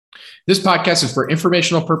This podcast is for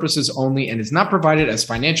informational purposes only and is not provided as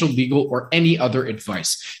financial, legal, or any other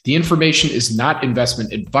advice. The information is not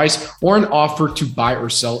investment advice or an offer to buy or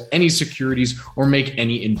sell any securities or make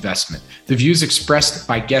any investment. The views expressed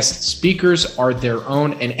by guest speakers are their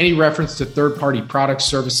own, and any reference to third-party products,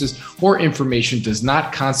 services, or information does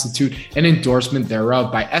not constitute an endorsement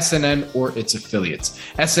thereof by SNN or its affiliates.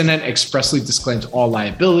 SNN expressly disclaims all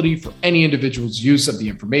liability for any individual's use of the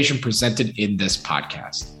information presented in this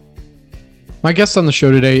podcast. My guest on the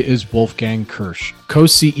show today is Wolfgang Kirsch,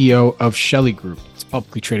 co-CEO of Shelly Group. It's a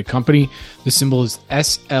publicly traded company. The symbol is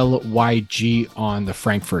SLYG on the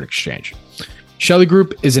Frankfurt exchange. Shelly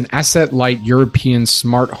Group is an asset-light European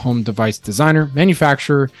smart home device designer,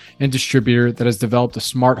 manufacturer, and distributor that has developed a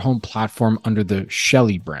smart home platform under the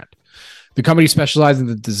Shelly brand. The company specializes in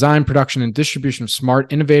the design, production, and distribution of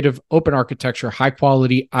smart, innovative, open architecture,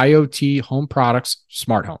 high-quality IoT home products,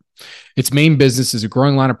 smart home. Its main business is a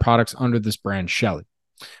growing line of products under this brand, Shelly.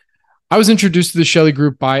 I was introduced to the Shelly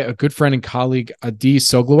Group by a good friend and colleague, Adi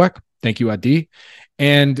Soglowek. Thank you, Adi.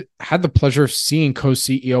 And had the pleasure of seeing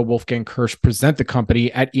co-CEO Wolfgang Kirsch present the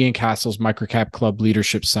company at Ian Castle's Microcap Club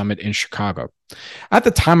Leadership Summit in Chicago. At the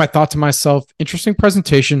time, I thought to myself, interesting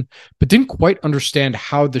presentation, but didn't quite understand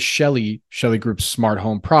how the Shelly Group's smart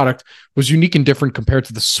home product was unique and different compared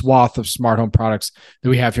to the swath of smart home products that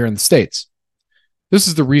we have here in the States. This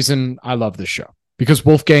is the reason I love this show, because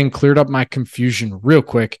Wolfgang cleared up my confusion real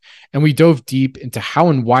quick, and we dove deep into how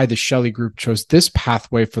and why the Shelly Group chose this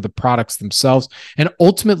pathway for the products themselves and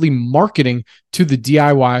ultimately marketing to the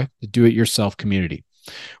DIY, the do-it-yourself community.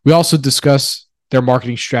 We also discuss their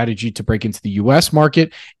marketing strategy to break into the US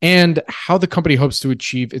market and how the company hopes to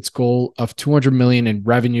achieve its goal of $200 million in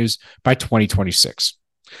revenues by 2026.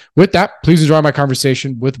 With that, please enjoy my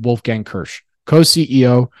conversation with Wolfgang Kirsch,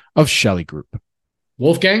 co-CEO of Shelly Group.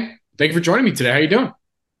 Wolfgang, thank you for joining me today. How are you doing?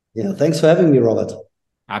 Yeah, thanks for having me, Robert.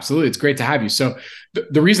 Absolutely. It's great to have you. So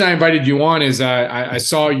the reason I invited you on is I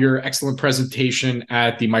saw your excellent presentation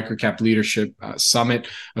at the Microcap Leadership Summit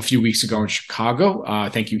a few weeks ago in Chicago.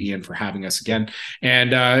 Thank you, Ian, for having us again.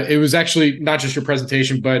 And it was actually not just your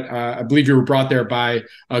presentation, but I believe you were brought there by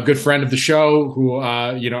a good friend of the show who,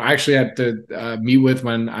 I actually had to meet with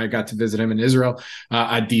when I got to visit him in Israel,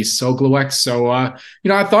 Adi Soglowek. So, I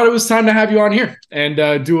thought it was time to have you on here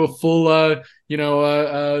and do a full,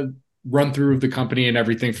 run through of the company and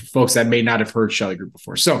everything for folks that may not have heard Shelly Group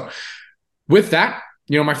before. So with that,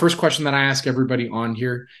 my first question that I ask everybody on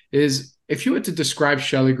here is, if you had to describe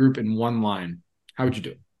Shelly Group in one line, how would you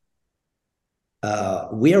do it?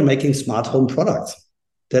 We are making smart home products.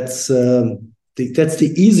 That's the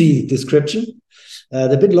easy description.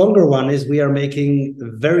 The bit longer one is we are making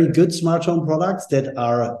very good smart home products that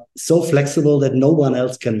are so flexible that no one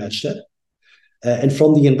else can match that. And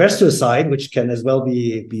from the investor side, which can as well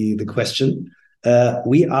be the question,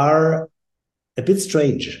 we are a bit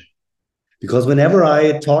strange, because whenever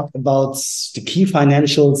I talk about the key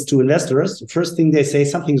financials to investors, the first thing they say,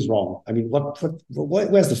 something's wrong. I mean, where's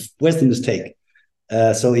the mistake?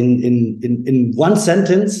 So in one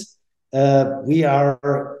sentence, with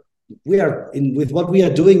what we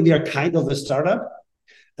are doing, we are kind of a startup.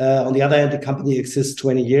 On the other hand, the company exists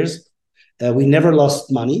 20 years. We never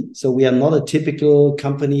lost money. So we are not a typical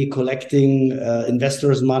company collecting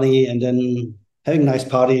investors' money and then having nice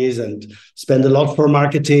parties and spend a lot for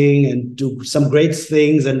marketing and do some great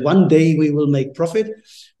things. And one day we will make profit.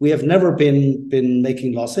 We have never been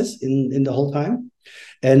making losses in the whole time.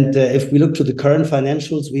 And if we look to the current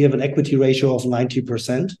financials, we have an equity ratio of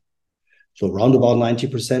 90%. So round about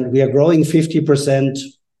 90%. We are growing 50%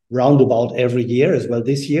 roundabout every year as well.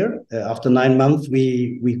 This year, after 9 months,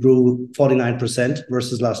 we grew 49%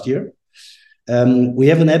 versus last year. We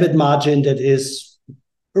have an EBIT margin that is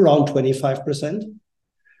around 25%.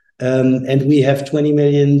 And we have 20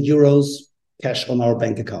 million euros cash on our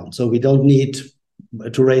bank account. So we don't need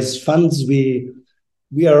to raise funds. We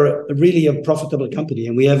are really a profitable company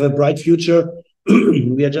and we have a bright future.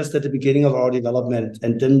 We are just at the beginning of our development,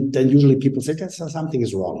 and then usually people say that something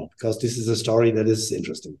is wrong, because this is a story that is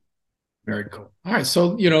interesting. Very cool. All right,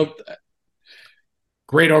 so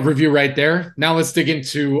great overview right there. Now let's dig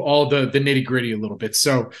into all the nitty gritty a little bit.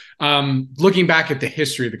 So, looking back at the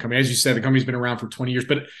history of the company, as you said, the company's been around for 20 years.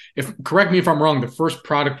 But correct me if I'm wrong, the first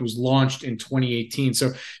product was launched in 2018.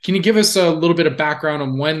 So, can you give us a little bit of background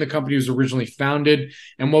on when the company was originally founded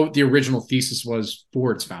and what the original thesis was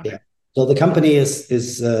for its founding? Yeah. So the company is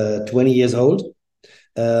 20 years old,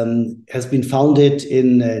 has been founded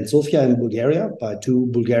in Sofia in Bulgaria by two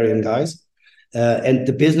Bulgarian guys. And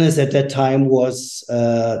the business at that time was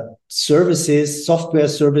software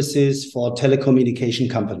services for telecommunication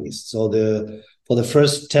companies. So for the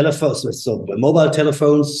first telephones, so mobile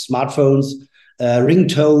telephones, smartphones,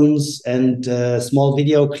 ringtones, and small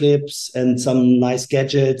video clips, and some nice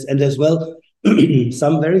gadgets, and as well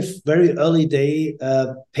some very, very early day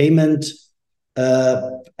payment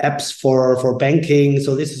apps for banking.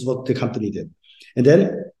 So this is what the company did. And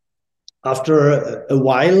then after a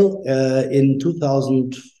while, in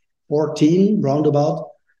 2014, roundabout,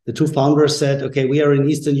 the two founders said, okay, we are in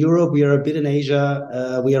Eastern Europe, we are a bit in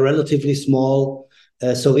Asia, we are relatively small.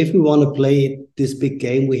 So if we want to play this big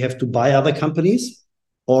game, we have to buy other companies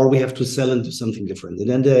or we have to sell into something different. And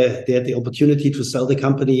then they had the opportunity to sell the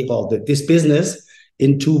company or this business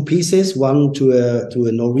in two pieces, one to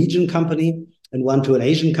a Norwegian company and one to an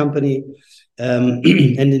Asian company. And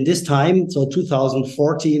in this time, so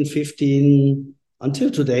 2014, 15, until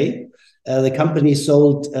today, the company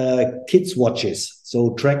sold kids' watches,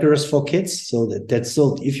 so trackers for kids. So that's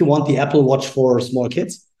so if you want the Apple Watch for small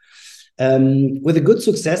kids, with a good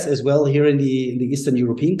success as well here in the Eastern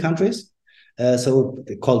European countries. So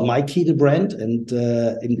called Mikey, the brand, and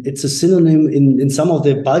it's a synonym in some of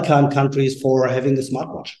the Balkan countries for having a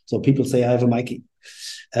smartwatch. So people say, I have a Mikey.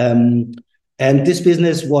 And this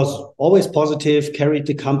business was always positive, carried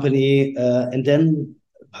the company. And then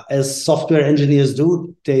as software engineers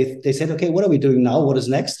do, they said, okay, what are we doing now? What is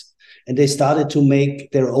next? And they started to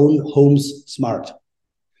make their own homes smart.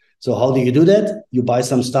 So how do you do that? You buy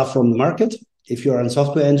some stuff from the market. If you're a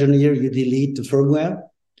software engineer, you delete the firmware.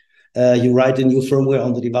 You write a new firmware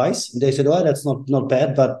on the device. And they said, oh, that's not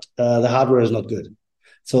bad, but the hardware is not good.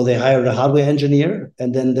 So they hired a hardware engineer.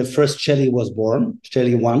 And then the first Shelly was born,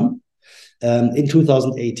 Shelly 1. In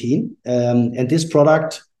 2018. And this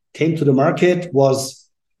product came to the market, was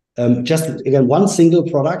just, again, one single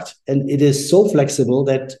product. And it is so flexible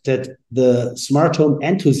that the smart home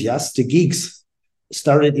enthusiasts, the geeks,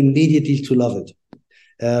 started immediately to love it.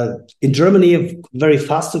 In Germany, very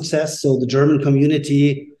fast success. So the German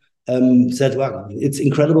community said, wow, it's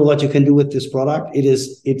incredible what you can do with this product.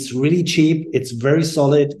 It's really cheap. It's very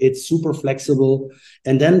solid. It's super flexible.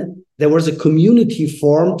 And then there was a community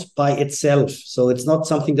formed by itself. So it's not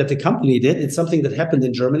something that the company did. It's something that happened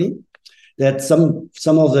in Germany, that some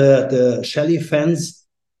of the Shelly fans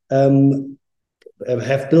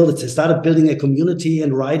started building a community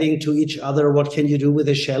and writing to each other, what can you do with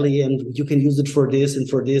a Shelly? And you can use it for this and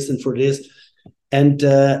for this and for this. And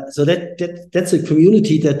so that's a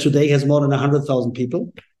community that today has more than 100,000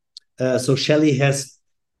 people. So Shelly has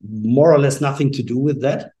more or less nothing to do with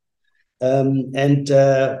that. And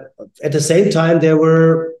at the same time, there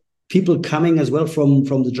were people coming as well from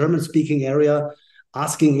the German-speaking area,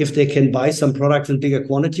 asking if they can buy some products in bigger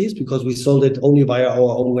quantities, because we sold it only via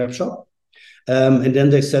our own web shop. And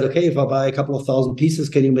then they said, okay, if I buy a couple of thousand pieces,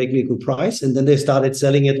 can you make me a good price? And then they started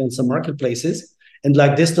selling it on some marketplaces. And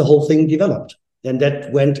like this, the whole thing developed. And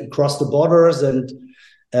that went across the borders. And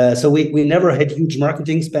so we never had huge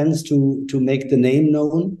marketing spends to make the name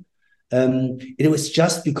known. It was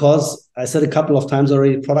just because, I said a couple of times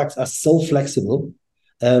already, products are so flexible.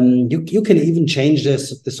 You can even change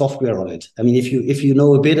the software on it. I mean, if you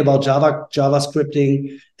know a bit about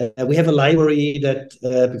JavaScripting, we have a library that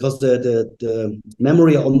because the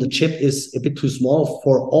memory on the chip is a bit too small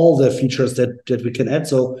for all the features that we can add.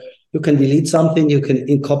 So you can delete something, you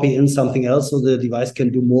can copy in something else, so the device can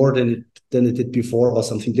do more than it did before, or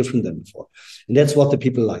something different than before. And that's what the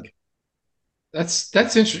people like. That's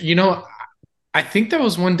interesting. You know, I think that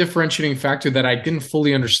was one differentiating factor that I didn't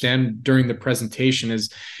fully understand during the presentation. Is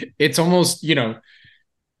it's almost, you know,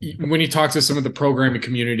 when you talk to some of the programming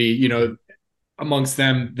community, you know, amongst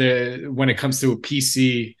them, when it comes to a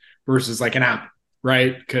PC versus like an app,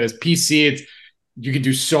 right? Because PC, you can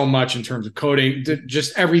do so much in terms of coding,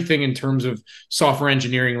 just everything in terms of software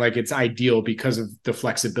engineering, like it's ideal because of the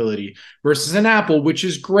flexibility, versus an Apple, which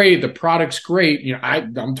is great. The product's great. You know,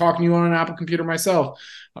 I'm talking to you on an Apple computer myself.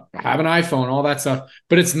 I have an iPhone, all that stuff,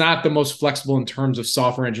 but it's not the most flexible in terms of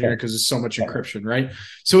software engineering because there's so much encryption, right?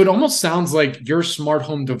 So it almost sounds like your smart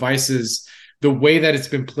home devices, the way that it's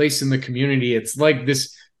been placed in the community, it's like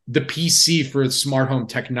the PC for smart home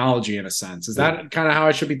technology in a sense. Is that kind of how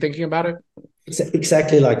I should be thinking about it? It's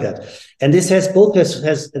exactly like that. And this has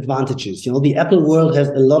advantages. You know, the Apple world has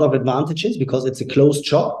a lot of advantages because it's a closed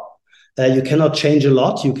shop. You cannot change a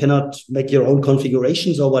lot. You cannot make your own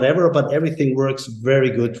configurations or whatever, but everything works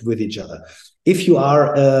very good with each other. If you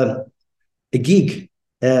are a geek,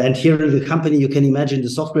 and here in the company, you can imagine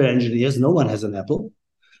the software engineers, no one has an Apple.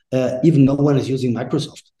 Even no one is using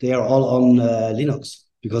Microsoft. They are all on Linux.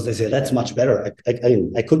 because they say that's much better.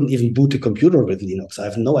 I couldn't even boot a computer with Linux. I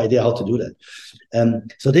have no idea how to do that.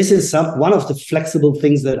 So this is one of the flexible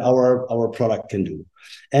things that our product can do.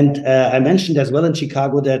 And I mentioned as well in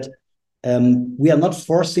Chicago that we are not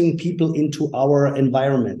forcing people into our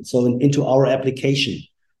environment, so into our application.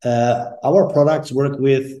 Our products work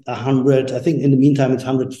with 100, I think in the meantime, it's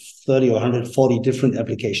 130 or 140 different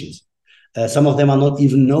applications. Some of them are not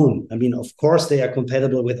even known. I mean, of course, they are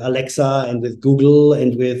compatible with Alexa and with Google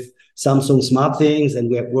and with Samsung SmartThings, and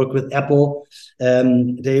we work with Apple.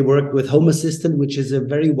 They work with Home Assistant, which is a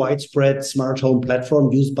very widespread smart home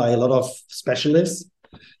platform used by a lot of specialists.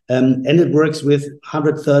 And it works with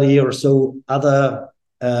 130 or so other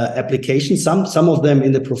applications, some of them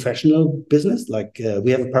in the professional business. Like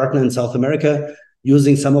we have a partner in South America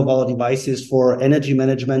using some of our devices for energy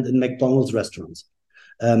management in McDonald's restaurants.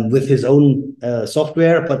 With his own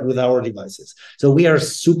software, but with our devices. So we are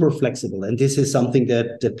super flexible, and this is something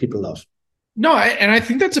that people love. No, and I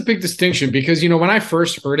think that's a big distinction because, when I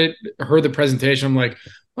first heard the presentation, I'm like,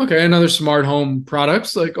 okay, another smart home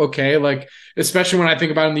products, like, okay, like, especially when I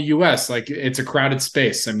think about in the US, like it's a crowded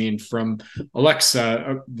space. I mean, from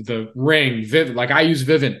Alexa, the Ring, Vivint, like I use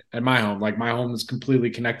Vivint at my home, like my home is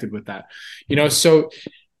completely connected with that, so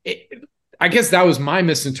I guess that was my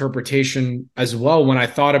misinterpretation as well when I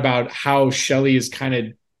thought about how Shelly is kind of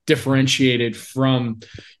differentiated from,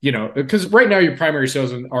 because right now your primary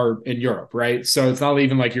sales are in Europe, right? So it's not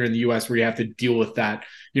even like you're in the US where you have to deal with that,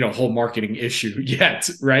 whole marketing issue yet,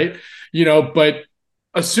 right? But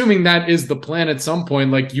assuming that is the plan at some point,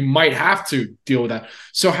 like you might have to deal with that.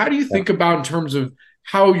 So how do you think about in terms of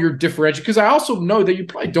how you're differentiated? Because I also know that you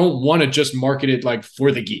probably don't want to just market it like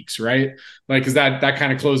for the geeks, right? Like, because that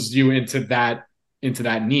kind of closes you into that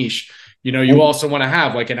niche. You also want to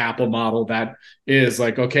have like an Apple model that is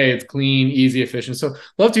like, okay, it's clean, easy, efficient. So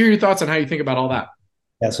love to hear your thoughts on how you think about all that.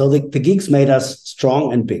 Yeah, so the geeks made us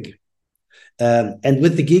strong and big. And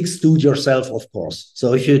with the geeks, do it yourself, of course.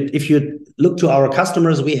 So if you look to our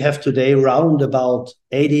customers, we have today around about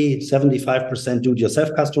 75% do-it-yourself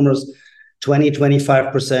customers,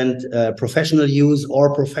 25% professional use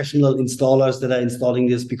or professional installers that are installing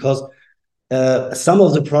this, because some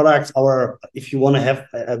of the products, if you want to have,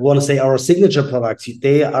 I want to say our signature products,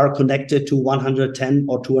 they are connected to 110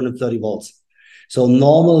 or 230 volts. So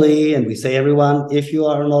normally, and we say everyone, if you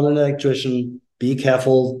are not an electrician, be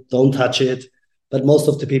careful, don't touch it. But most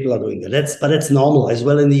of the people are doing it. But it's normal. As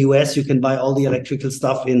well in the US, you can buy all the electrical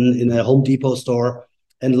stuff in a Home Depot store.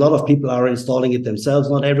 And a lot of people are installing it themselves.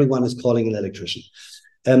 Not everyone is calling an electrician.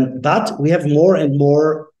 But we have more and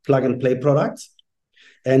more plug-and-play products.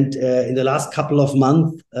 And in the last couple of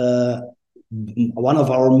months, one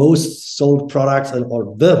of our most sold products,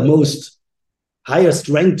 or the most highest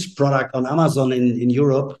ranked product on Amazon in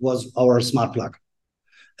Europe, was our smart plug.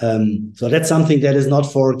 So that's something that is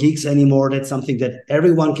not for geeks anymore. That's something that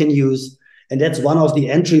everyone can use. And that's one of the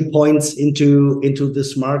entry points into the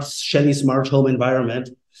Shelly smart home environment.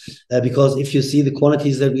 Because if you see the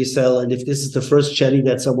quantities that we sell, and if this is the first Shelly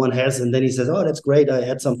that someone has, and then he says, oh, that's great, I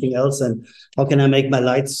add something else, and how can I make my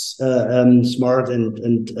lights smart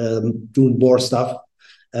and do more stuff?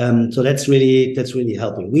 So that's really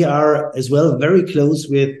helping. We are as well very close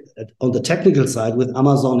with, on the technical side, with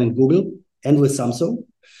Amazon and Google and with Samsung.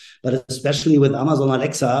 But especially with Amazon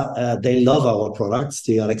Alexa, they love our products,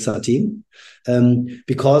 the Alexa team,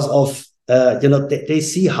 because of, they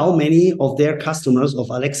see how many of their customers, of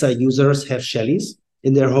Alexa users, have Shellys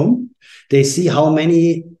in their home. They see how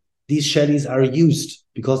many these Shellys are used,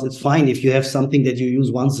 because it's fine if you have something that you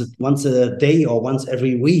use once a day or once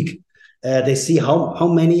every week. They see how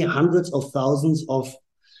many hundreds of thousands of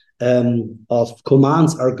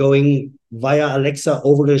commands are going via Alexa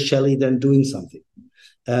over the Shelly, then doing something.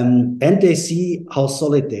 And they see how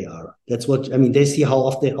solid they are. That's what I mean. They see how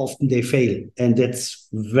often they fail, and that's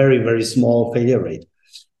very, very small failure rate.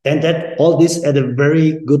 And that all this at a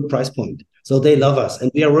very good price point. So they love us,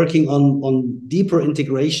 and we are working on deeper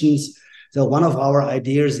integrations. So one of our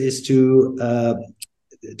ideas is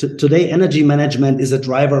today energy management is a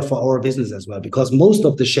driver for our business as well, because most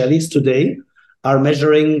of the Shellys today are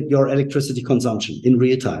measuring your electricity consumption in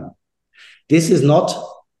real time. This is not.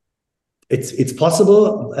 It's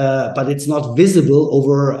possible, but it's not visible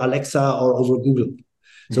over Alexa or over Google.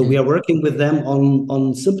 Mm-hmm. So we are working with them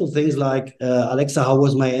on simple things like, Alexa, how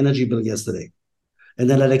was my energy bill yesterday? And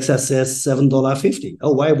then Alexa says $7.50.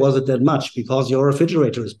 Oh, why was it that much? Because your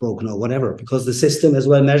refrigerator is broken or whatever. Because the system as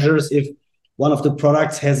well measures if one of the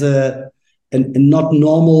products has a not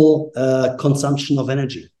normal consumption of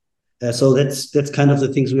energy. So that's kind of the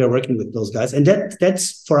things we are working with those guys. And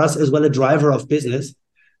that's for us as well a driver of business.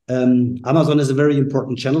 Amazon is a very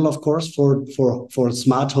important channel, of course, for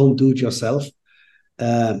smart home do-it-yourself.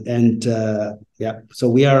 So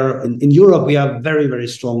we are in Europe. We are very, very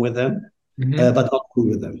strong with them, but not cool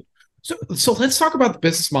with them. So let's talk about the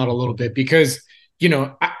business model a little bit, because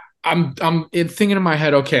I'm thinking in my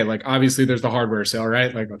head, okay, like obviously there's the hardware sale,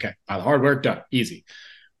 right? Like, okay, buy the hardware, done, easy.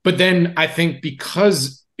 But then I think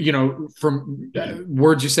because, from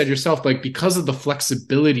words you said yourself, like because of the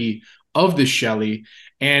flexibility of the Shelly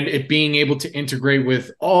and it being able to integrate with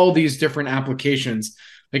all these different applications,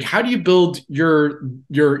 like how do you build your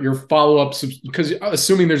follow-up? Because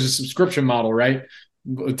assuming there's a subscription modal, right?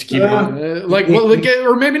 To keep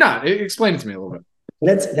or maybe not. Explain it to me a little bit.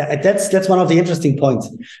 That's one of the interesting points.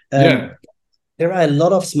 There are a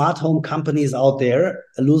lot of smart home companies out there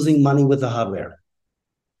losing money with the hardware.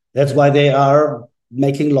 That's why they are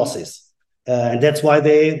making losses. And that's why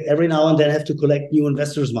they every now and then have to collect new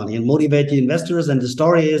investors' money and motivate the investors. And the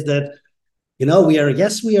story is that, we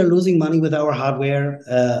are losing money with our hardware,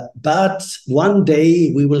 but one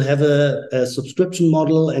day we will have a subscription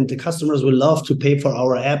model and the customers will love to pay for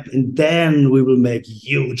our app, and then we will make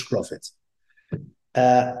huge profits.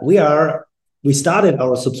 We started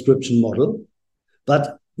our subscription model,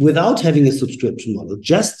 but without having a subscription model,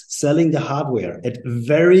 just selling the hardware at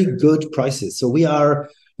very good prices. So we are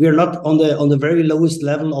not on the very lowest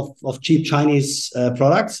level of cheap Chinese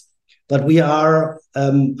products, but we are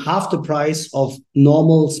half the price of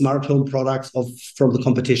normal smart home products from the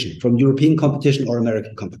competition, from European competition or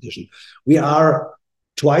American competition. We are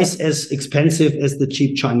twice as expensive as the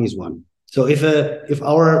cheap Chinese one. So if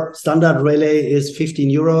our standard relay is 15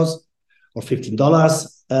 euros or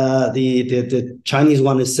 $15, the Chinese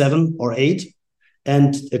one is 7 or 8,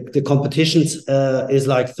 and the competition's is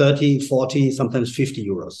like 30, 40, sometimes 50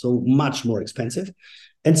 euros. So much more expensive.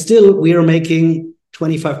 And still we are making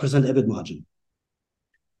 25% EBIT margin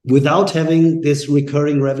without having this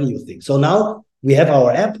recurring revenue thing. So now we have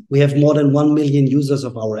our app. We have more than 1 million users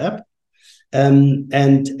of our app. And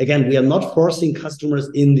again, we are not forcing customers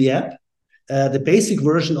in the app. The basic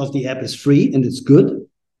version of the app is free and it's good.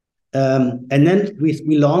 And then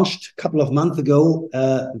we launched a couple of months ago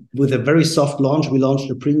with a very soft launch. We launched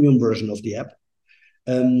a premium version of the app.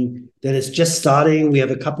 That is just starting. We have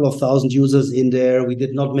a couple of thousand users in there. We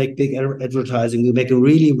did not make big advertising. We make a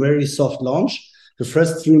really very soft launch. The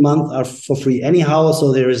first 3 months are for free anyhow,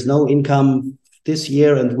 so there is no income this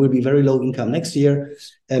year and will be very low income next year.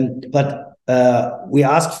 But we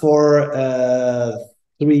ask for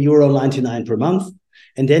 €3.99 per month,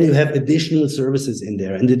 and then you have additional services in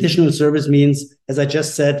there. And the additional service means, as I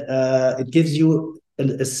just said, it gives you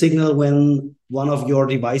a signal when one of your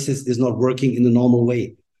devices is not working in the normal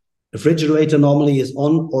way. The refrigerator normally is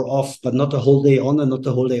on or off, but not the whole day on and not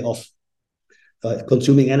the whole day off,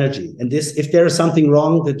 consuming energy. And this, if there is something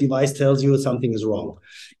wrong, the device tells you something is wrong.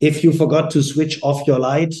 If you forgot to switch off your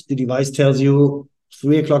light, the device tells you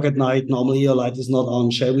 3 o'clock at night, normally your light is not on.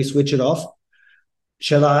 Shall we switch it off?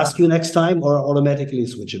 Shall I ask you next time, or automatically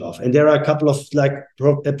switch it off? And there are a couple of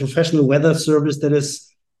a professional weather service that is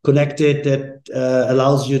connected that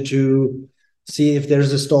allows you to see if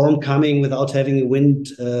there's a storm coming without having a wind,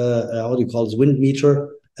 wind meter,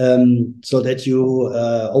 so that you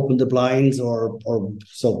open the blinds or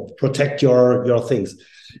so protect your things.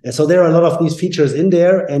 And so there are a lot of these features in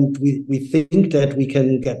there, and we think that we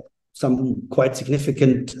can get some quite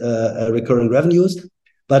significant recurring revenues.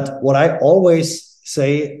 But what I always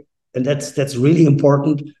say, and that's really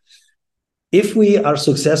important, if we are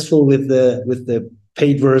successful with the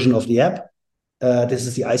paid version of the app, this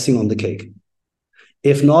is the icing on the cake.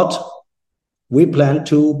 If not, we plan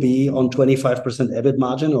to be on 25% EBIT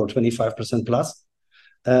margin or 25% plus.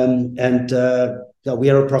 We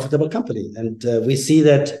are a profitable company. And we see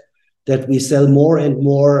that we sell more and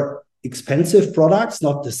more expensive products,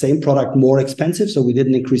 not the same product, more expensive. So we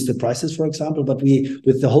didn't increase the prices, for example, but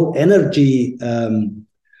with the whole energy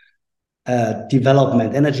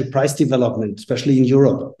development, energy price development, especially in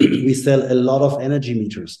Europe, we sell a lot of energy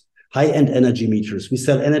meters, high-end energy meters. We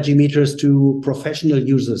sell energy meters to professional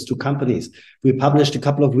users, to companies. We published a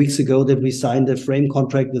couple of weeks ago that we signed a frame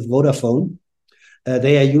contract with Vodafone.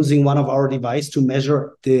 They are using one of our devices to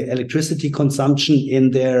measure the electricity consumption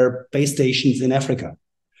in their base stations in Africa.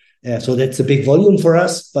 So that's a big volume for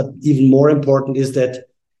us, but even more important is that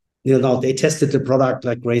they tested the product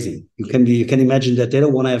like crazy. You can imagine that they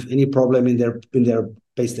don't want to have any problem in their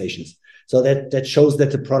base stations. So that shows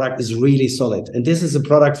that the product is really solid. And this is a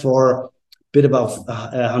product for a bit above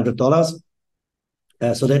 $100.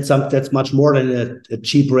 So that's much more than a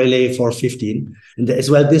cheap relay for 15. And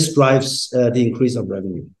as well, this drives the increase of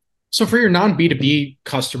revenue. So for your non B2B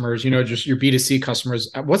customers, just your B2C customers,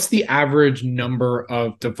 what's the average number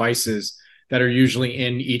of devices that are usually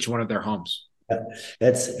in each one of their homes?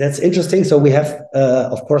 That's interesting. So we have,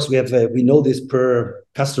 of course, we know this per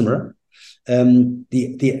customer.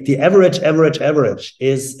 The average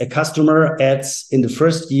is a customer adds in the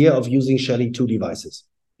first year of using Shelly 2 devices,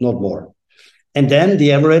 not more, and then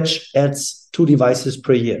the average adds 2 devices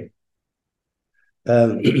per year,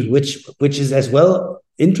 which is as well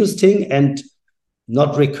interesting and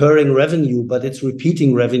not recurring revenue, but it's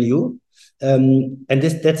repeating revenue. And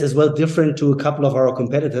that's as well different to a couple of our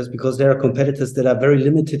competitors, because there are competitors that are very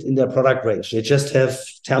limited in their product range. They just have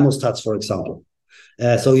thermostats, for example.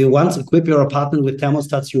 So you once equip your apartment with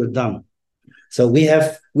thermostats, you're done. So we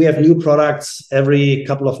have new products every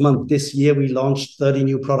couple of months. This year we launched 30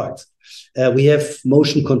 new products. We have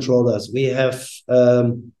motion controllers. We have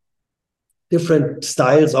different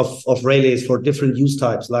styles of relays for different use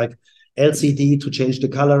types, like LCD to change the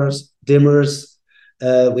colors, dimmers.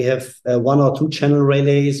 We have 1 or 2 channel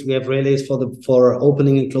relays. We have relays for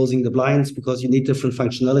opening and closing the blinds, because you need different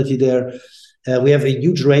functionality there. We have a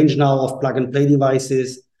huge range now of plug-and-play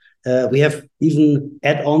devices. We have even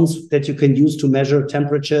add-ons that you can use to measure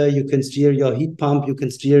temperature. You can steer your heat pump. You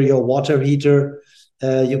can steer your water heater.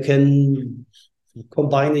 You can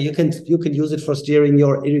combine it. You can use it for steering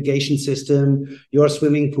your irrigation system, your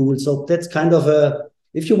swimming pool. So that's kind of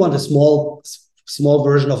if you want a small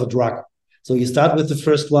version of a drug. So you start with the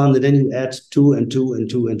first one, and then you add 2 and 2 and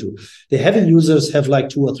 2 and 2. The heavy users have like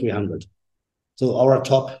 200 or 300. So our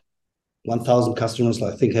top 1,000 customers,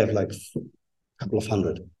 I think, have like a couple of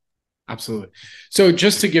hundred. Absolutely. So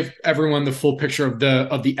just to give everyone the full picture of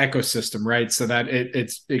the ecosystem, right? So that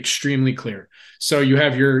it's extremely clear. So you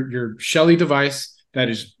have your Shelly device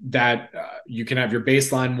that you can have your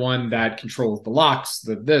baseline one that controls the locks,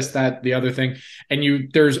 the other thing, and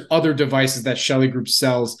there's other devices that Shelly Group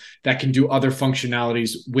sells that can do other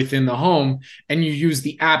functionalities within the home, and you use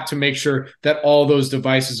the app to make sure that all those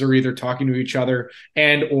devices are either talking to each other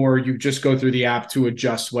or you just go through the app to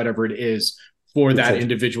adjust whatever it is for that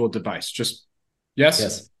individual device. Just yes?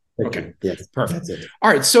 Yes. Okay. Yes. Perfect. All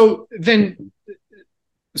right. So then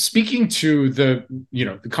speaking to the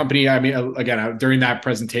company, I mean, again, during that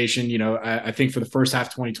presentation, I think for the first half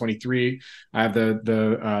of 2023, I have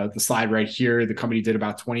the slide right here. The company did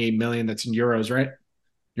about 28 million. That's in euros, right?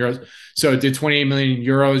 Euros. So it did 28 million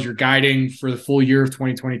euros. You're guiding for the full year of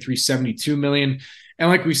 2023, 72 million. And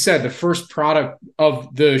like we said, the first product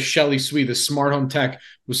of the Shelly suite, the smart home tech,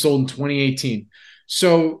 was sold in 2018.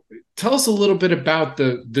 So tell us a little bit about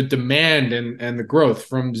the demand and the growth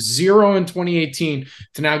from 0 in 2018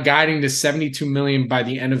 to now guiding to 72 million by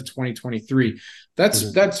the end of 2023. That's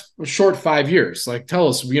a short 5 years. Like, tell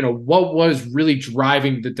us, what was really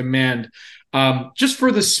driving the demand just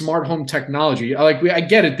for the smart home technology? I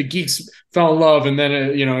get it. The geeks fell in love, and then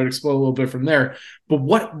it exploded a little bit from there.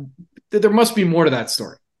 But there must be more to that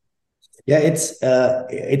story. Yeah, it's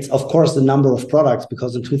of course the number of products,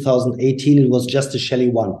 because in 2018 it was just a Shelly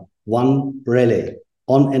one relay,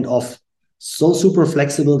 on and off, so super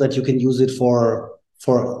flexible that you can use it for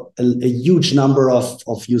a huge number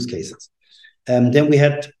of use cases. Then we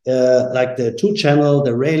had like the 2-channel,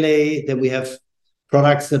 the relay. Then we have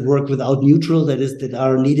products that work without neutral, that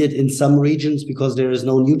are needed in some regions because there is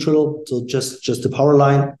no neutral, so just a power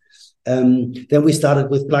line. Then we started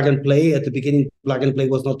with plug and play. At the beginning, plug and play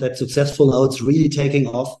was not that successful. Now it's really taking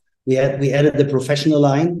off. We added the professional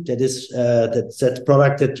line. That is that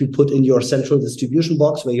product that you put in your central distribution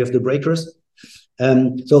box where you have the breakers.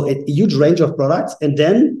 So a huge range of products. And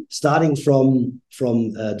then starting from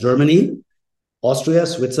Germany, Austria,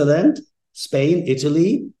 Switzerland, Spain,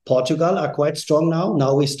 Italy, Portugal are quite strong now.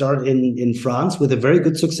 Now we start in France with a very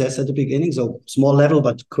good success at the beginning. So small level,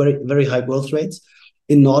 but very, very high growth rates.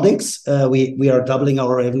 In Nordics, we are doubling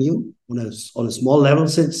our revenue on a small level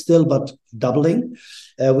still, but doubling.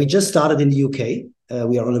 We just started in the UK.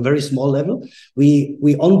 We are on a very small level. We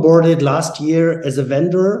onboarded last year as a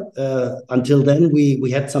vendor. Until then,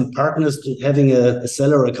 we had some partners having a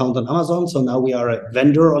seller account on Amazon. So now we are a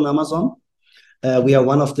vendor on Amazon. We are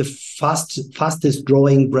one of the fastest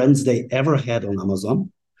growing brands they ever had on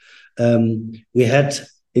Amazon. We had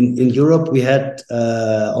in Europe, we had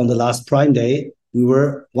on the last Prime Day,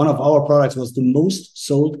 one of our products was the most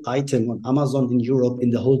sold item on Amazon in Europe in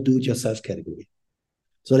the whole do-it-yourself category.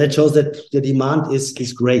 So that shows that the demand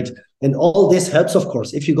is great. And all this helps, of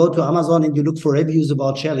course. If you go to Amazon and you look for reviews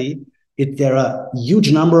about Shelly, there are a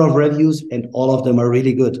huge number of reviews, and all of them are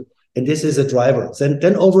really good. And this is a driver.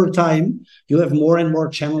 Then over time, you have more and more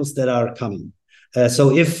channels that are coming.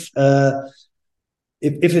 So if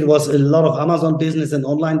if it was a lot of Amazon business and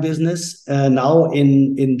online business, now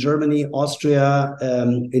in Germany, Austria,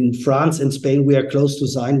 in France and Spain, we are close to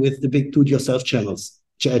sign with the big do-it-yourself chains,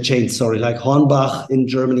 sorry, like Hornbach in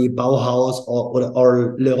Germany, Bauhaus,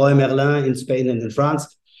 or Leroy Merlin in Spain and in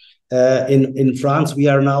France. In France, we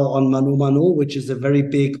are now on Manu Manu, which is a very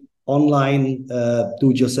big online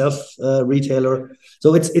do-it-yourself retailer.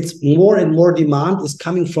 So it's more and more demand is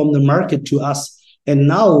coming from the market to us. And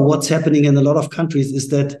now what's happening in a lot of countries is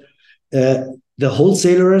that the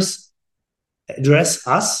wholesalers address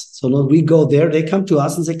us. So now we go there, they come to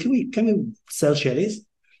us and say, can we sell Shellys?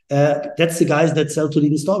 That's the guys that sell to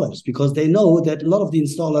the installers, because they know that a lot of the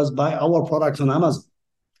installers buy our products on Amazon.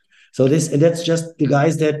 So that's just the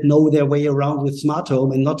guys that know their way around with smart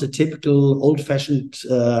home and not a typical old-fashioned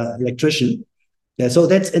electrician. Yeah, so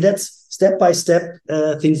that's step by step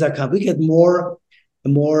things are coming. We get more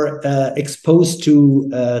exposed to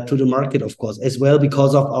the market, of course, as well,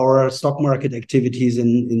 because of our stock market activities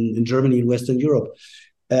in Germany and Western Europe.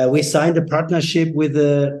 We signed a partnership with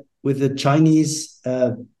the Chinese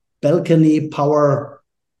balcony power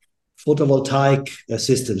photovoltaic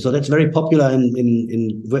system. So that's very popular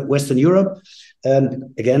in Western Europe.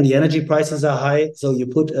 Again, the energy prices are high. So you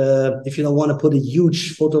put, if you don't want to put a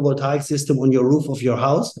huge photovoltaic system on your roof of your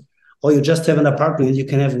house, or you just have an apartment, you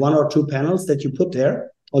can have 1 or 2 panels that you put there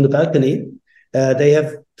on the balcony. They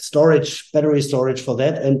have battery storage for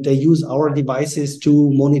that, and they use our devices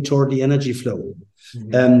to monitor the energy flow.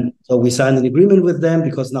 Mm-hmm. So we signed an agreement with them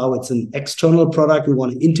because now it's an external product we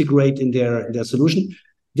want to integrate in their solution.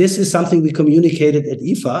 This is something we communicated at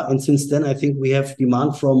IFA, and since then I think we have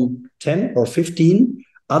demand from 10 or 15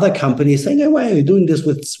 other companies saying, hey, why are you doing this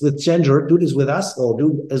with Changer? Do this with us, or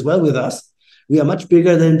do as well with us. We are much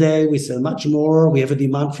bigger than they. We sell much more. We have a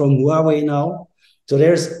demand from Huawei now. So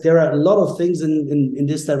there are a lot of things in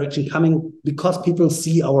this direction coming because people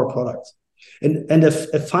see our products. And a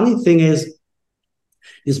funny thing is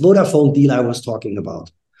this Vodafone deal I was talking about.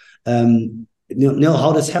 You know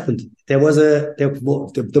how this happened. There was the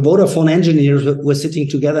Vodafone engineers were sitting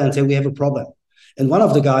together and said, we have a problem. And one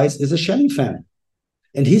of the guys is a Shelly fan.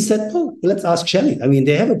 And he said, oh, let's ask Shelly. I mean,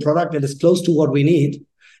 they have a product that is close to what we need.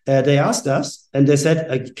 They asked us and they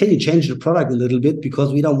said, can you change the product a little bit?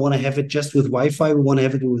 Because we don't want to have it just with Wi-Fi. We want to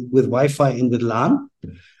have it with Wi-Fi and with LAN.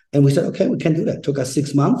 And we said, okay, we can do that. It took us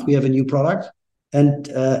 6 months. We have a new product. And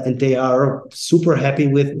they are super happy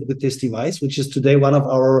with this device, which is today one of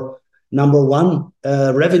our number one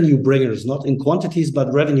revenue bringers, not in quantities,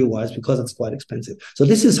 but revenue-wise, because it's quite expensive. So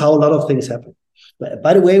this is how a lot of things happen.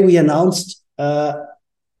 By the way, we announced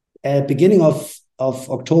at beginning of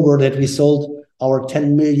October that we sold our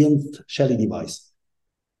 10 millionth Shelly device.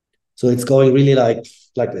 So it's going really like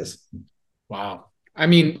this. Wow. I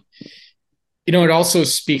mean, you know, it also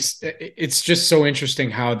speaks, it's just so interesting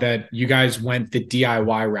how that you guys went the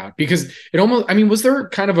DIY route, because it almost, I mean, was there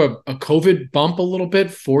kind of a COVID bump a little bit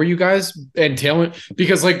for you guys and tailwind?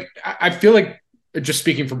 Because like, I feel like, just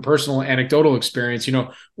speaking from personal anecdotal experience, you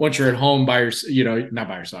know, once you're at home by yourself, you know, not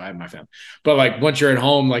by yourself, I have my family, but like once you're at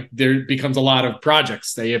home, like there becomes a lot of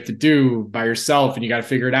projects that you have to do by yourself and you got to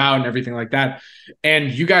figure it out and everything like that.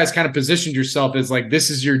 And you guys kind of positioned yourself as like, this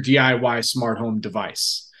is your DIY smart home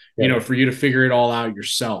device, you know, for you to figure it all out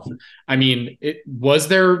yourself. I mean, was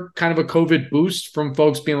there kind of a COVID boost from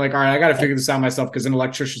folks being like, all right, I got to figure this out myself because an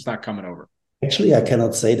electrician's not coming over? Actually, I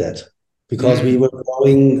cannot say that. Because we were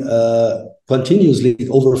growing continuously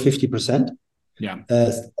over 50%. Yeah.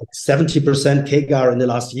 70% CAGR in the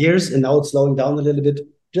last years, and now it's slowing down a little bit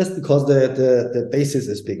just because the basis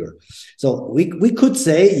is bigger. So we could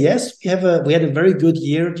say, yes, we had a very good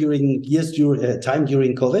year during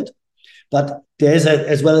COVID, but there's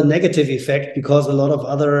as well a negative effect because a lot of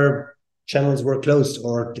other channels were closed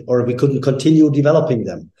or we couldn't continue developing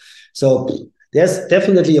them. So there's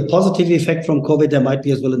definitely a positive effect from COVID. There might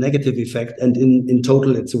be as well a negative effect, and in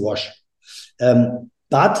total, it's a wash.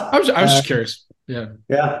 But I was just curious.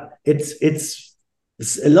 Yeah, it's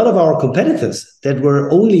a lot of our competitors that were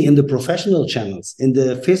only in the professional channels, in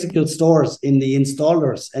the physical stores, in the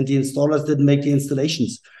installers, and the installers didn't make the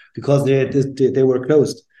installations because they were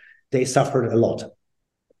closed. They suffered a lot.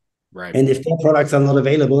 Right. And if their products are not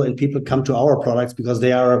available, and people come to our products because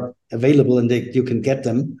they are available and you can get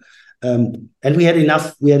them. And we had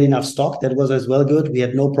enough stock. That was as well good. We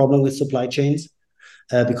had no problem with supply chains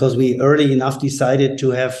because we early enough decided to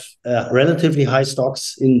have relatively high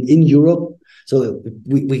stocks in Europe. So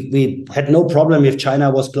we had no problem if China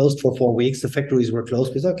was closed for 4 weeks. The factories were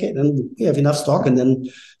closed. We said, okay, then we have enough stock, and then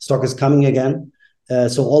stock is coming again.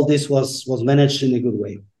 So all this was managed in a good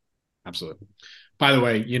way. Absolutely. By the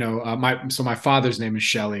way, my father's name is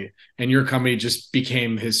Shelly, and your company just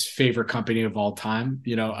became his favorite company of all time.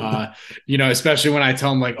 Especially when I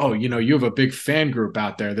tell him like, oh, you have a big fan group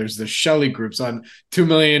out there. There's the Shelly groups on 2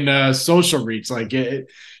 million social reach. Like,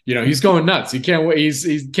 he's going nuts. He can't wait.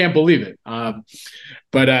 He can't believe it.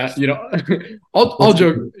 But all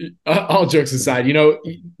jokes aside,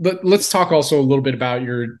 let's talk also a little bit about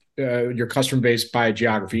your customer base by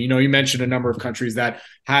geography. You mentioned a number of countries that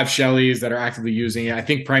have Shellys that are actively using it. I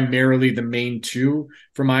think primarily the main two,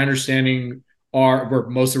 from my understanding, are where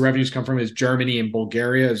most of the revenues come from is Germany and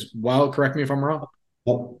Bulgaria as well. Correct me if I'm wrong.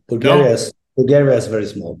 No, Bulgaria is very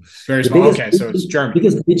small. Very small. Okay, so it's Germany. The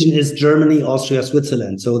biggest region is Germany, Austria,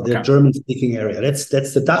 Switzerland. So the German-speaking area. That's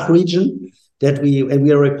the DACH region that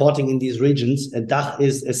we are reporting in these regions. And DACH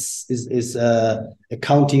is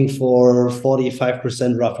accounting for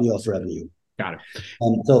 45% roughly of revenue. Got it.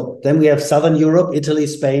 So then we have Southern Europe, Italy,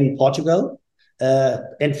 Spain, Portugal,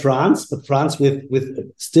 and France. But France with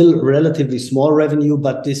still relatively small revenue,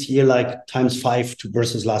 but this year like times 5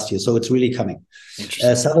 versus last year. So it's really coming.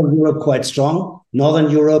 Southern Europe quite strong,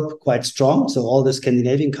 Northern Europe quite strong. So all the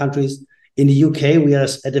Scandinavian countries. In the UK, we are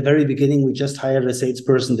at the very beginning. We just hired a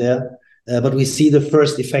salesperson there, but we see the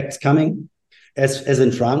first effects coming, as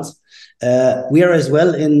in France. We are as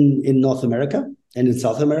well in North America and in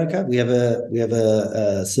South America. We have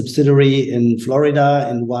a subsidiary in Florida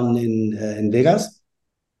and one in Vegas.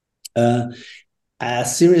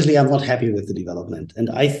 Seriously, I'm not happy with the development, and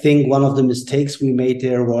I think one of the mistakes we made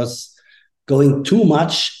there was going too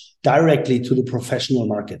much directly to the professional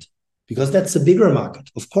market, because that's a bigger market.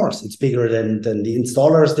 Of course, it's bigger than the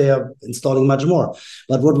installers. They are installing much more.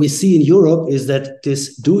 But what we see in Europe is that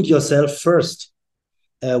this do-it-yourself first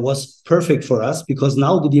was perfect for us, because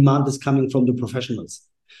now the demand is coming from the professionals.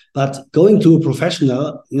 But going to a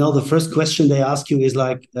professional, the first question they ask you is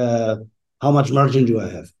like, how much margin do I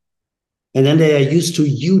have? And then they are used to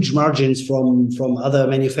huge margins from other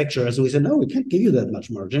manufacturers. And we said, no, we can't give you that much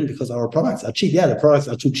margin because our products are cheap. Yeah, the products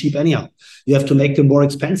are too cheap anyhow. You have to make them more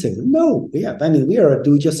expensive. No, we are a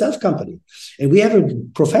do-it-yourself company. And we have a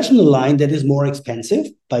professional line that is more expensive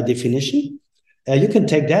by definition. You can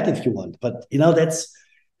take that if you want. But,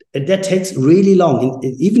 that takes really long.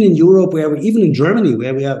 Even in Europe, even in Germany,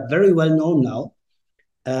 where we are very well known now,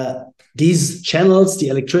 these channels, the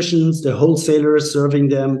electricians, the wholesalers serving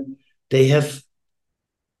them, they have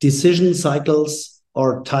decision cycles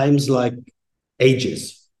or times like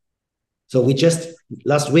ages. So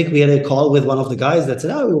last week we had a call with one of the guys that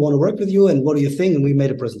said, we want to work with you. And what do you think? And we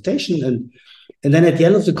made a presentation. And then at the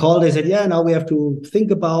end of the call, they said, now we have to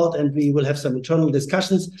think about, and we will have some internal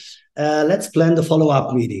discussions. Let's plan the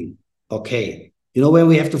follow-up meeting. Okay. When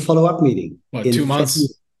we have the follow-up meeting? What, 2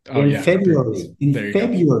 months? February. In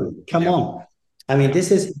February. Come on. I mean,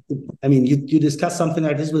 you discuss something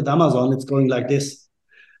like this with Amazon, it's going like this.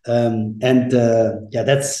 That's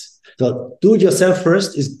so do it yourself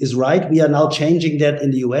first is right. We are now changing that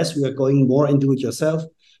in the US. We are going more in do it yourself.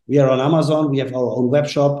 We are on Amazon. We have our own web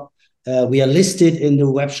shop. We are listed in the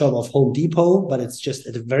web shop of Home Depot, but it's just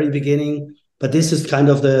at the very beginning. But this is kind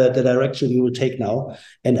of the direction we will take now.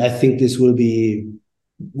 And I think this will be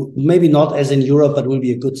maybe not as in Europe, but will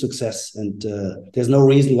be a good success. And there's no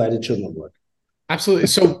reason why it should not work. Absolutely.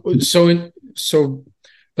 So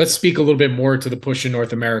let's speak a little bit more to the push in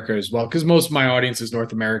North America as well, because most of my audience is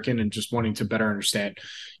North American and just wanting to better understand,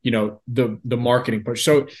 the marketing push.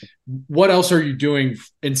 So what else are you doing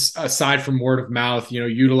aside from word of mouth,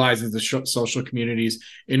 utilizing the social communities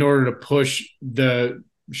in order to push the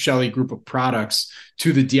Shelly group of products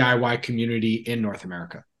to the DIY community in North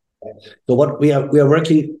America? So what we are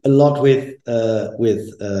working a lot with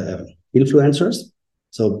influencers.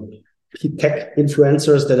 So tech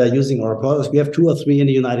influencers that are using our products. We have 2 or 3 in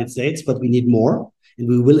the United States, but we need more, and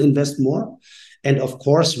we will invest more. And of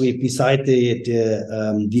course, beside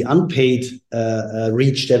the unpaid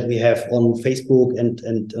reach that we have on Facebook and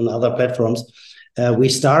on other platforms, we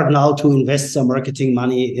start now to invest some marketing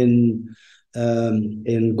money in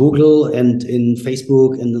Google and in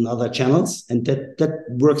Facebook and in other channels, and that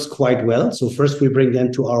works quite well. So first we bring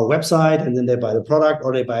them to our website, and then they buy the product,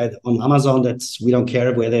 or they buy it on Amazon. We don't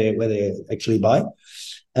care where they actually buy.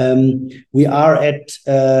 We are at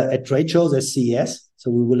trade shows at CES,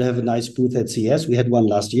 so we will have a nice booth at CES. We had one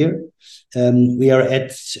last year. We are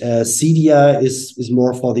at CEDIA is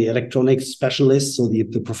more for the electronics specialists, so the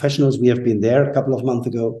professionals. We have been there a couple of months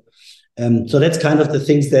ago. So that's kind of the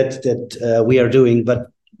things that we are doing.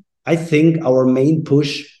 But I think our main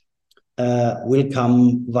push will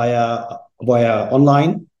come via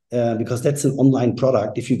online, because that's an online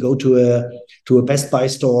product. If you go to a Best Buy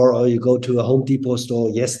store or you go to a Home Depot store,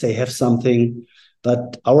 yes, they have something.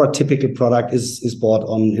 but our typical product is bought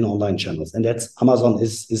in online channels, and that's Amazon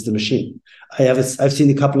is the machine. I've seen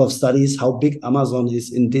a couple of studies how big Amazon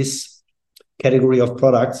is in this category of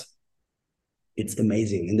products. It's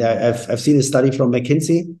amazing. And I've seen a study from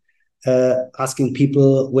McKinsey asking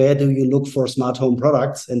people, where do you look for smart home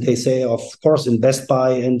products? And they say, of course, in Best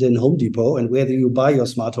Buy and in Home Depot. And where do you buy your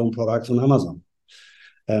smart home products? On Amazon.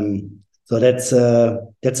 So that's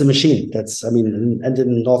a machine. And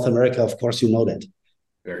in North America, of course, you know that.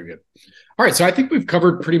 Very good. All right. So I think we've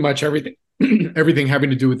covered pretty much everything, everything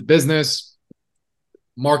having to do with business,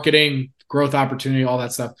 marketing, growth opportunity, all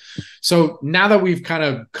that stuff. So now that we've kind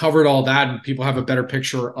of covered all that and people have a better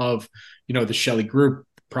picture of, the Shelly Group,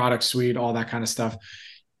 product suite, all that kind of stuff,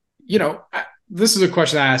 this is a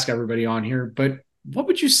question I ask everybody on here, but what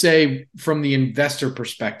would you say from the investor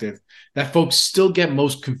perspective that folks still get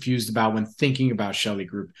most confused about when thinking about Shelly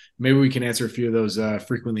Group? Maybe we can answer a few of those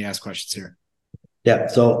frequently asked questions here. Yeah.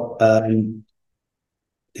 So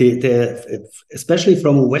especially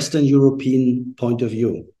from a Western European point of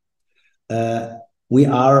view, we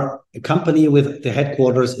are a company with the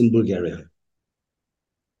headquarters in Bulgaria.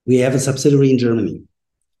 We have a subsidiary in Germany.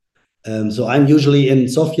 So I'm usually in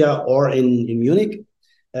Sofia or in Munich.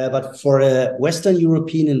 But for a Western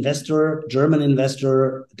European investor, German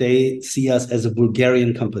investor, they see us as a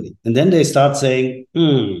Bulgarian company. And then they start saying,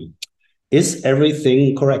 is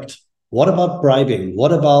everything correct? What about bribing?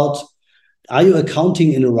 What about, are you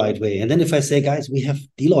accounting in the right way? And then if I say, guys, we have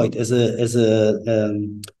Deloitte as a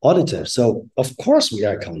auditor. So of course we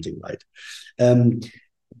are accounting right.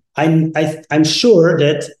 I'm sure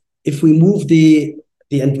that if we move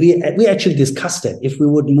and we actually discussed it, if we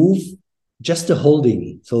would move just the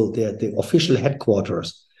holding, so the official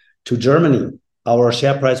headquarters to Germany, our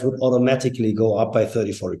share price would automatically go up by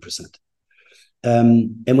 30-40%.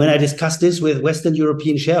 And when I discussed this with Western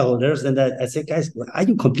European shareholders, and I said, guys, are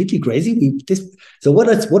you completely crazy? So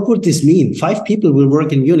what would this mean? 5 people will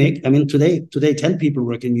work in Munich. I mean, today 10 people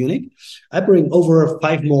work in Munich. I bring over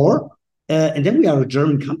 5 more. And then we are a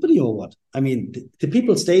German company or what? I mean, the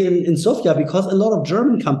people stay in Sofia because a lot of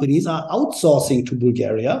German companies are outsourcing to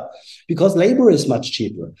Bulgaria because labor is much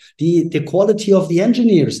cheaper. The quality of the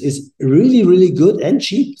engineers is really, really good and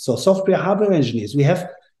cheap. So software, hardware engineers, we have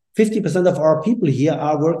 50% of our people here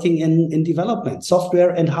are working in development,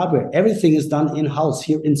 software and hardware. Everything is done in-house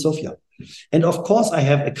here in Sofia. And of course, I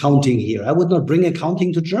have accounting here. I would not bring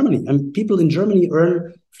accounting to Germany. And people in Germany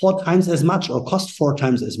earn 4 times as much or cost 4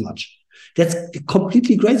 times as much. That's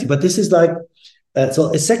completely crazy. But this is like,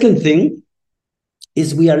 so a second thing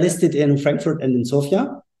is we are listed in Frankfurt and in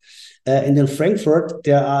Sofia. And in Frankfurt,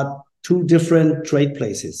 there are 2 different trade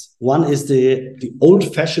places. One is the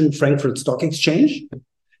old-fashioned Frankfurt Stock Exchange.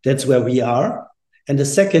 That's where we are. And the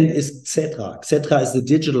second is Xetra. Xetra is the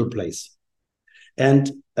digital place. And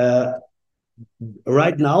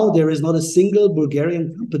right now, there is not a single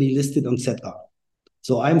Bulgarian company listed on Xetra.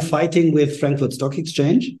 So I'm fighting with Frankfurt Stock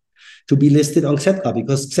Exchange to be listed on Xetra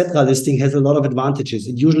because Xetra listing has a lot of advantages.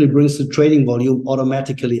 It usually brings the trading volume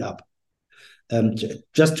automatically up.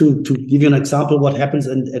 Just to give you an example, what happens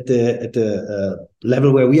at the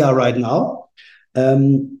level where we are right now,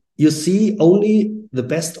 you see only the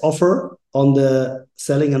best offer on the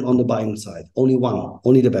selling and on the buying side. Only one,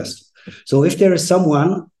 only the best. So if there is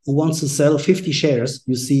someone who wants to sell 50 shares,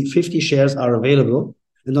 you see 50 shares are available.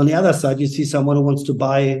 And on the other side, you see someone who wants to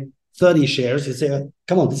buy 30 shares. You say,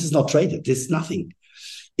 come on, this is not traded. This is nothing.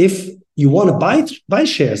 If you want to buy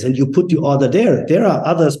shares and you put the order there are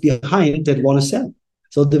others behind that want to sell.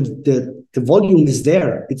 So the volume is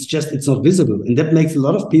there. It's not visible. And that makes a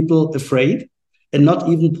lot of people afraid and not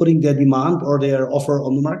even putting their demand or their offer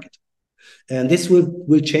on the market. And this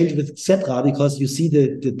will change with Xetra because you see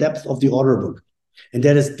the depth of the order book. And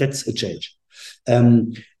that's a change.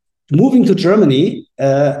 Moving to Germany,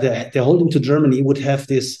 the holding to Germany would have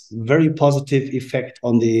this very positive effect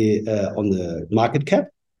on the market cap,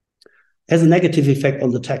 has a negative effect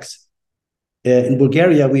on the tax. In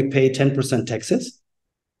Bulgaria, we pay 10% taxes.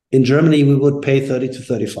 In Germany, we would pay 30 to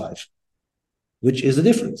 35, which is a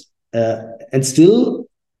difference. And still,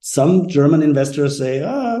 some German investors say,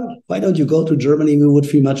 why don't you go to Germany? We would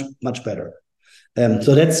feel much, much better.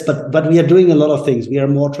 But we are doing a lot of things. We are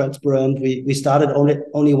more transparent. We started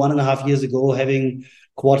only 1.5 years ago having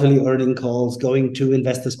quarterly earning calls, going to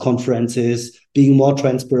investors conferences, being more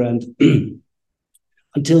transparent.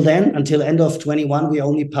 Until end of 21, we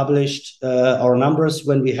only published our numbers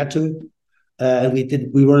when we had to, and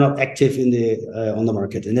we were not active on the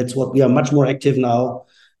market. And that's what we are much more active now.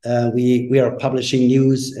 We are publishing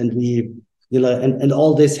news, and and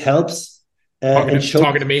all this helps.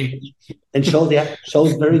 Talking to me. And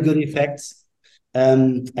shows very good effects. We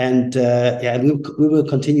will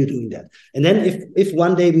continue doing that. And then if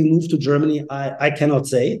one day we move to Germany, I cannot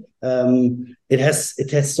say. It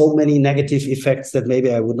has so many negative effects that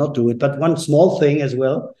maybe I would not do it. But one small thing as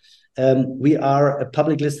well, we are a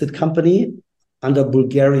public listed company under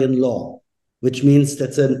Bulgarian law, which means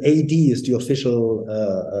that an AD is the official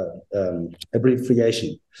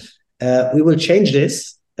abbreviation. We will change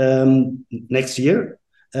this next year.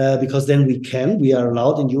 Because then we are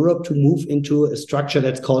allowed in Europe to move into a structure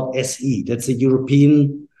that's called SE. That's a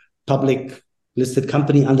European public listed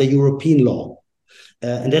company under European law.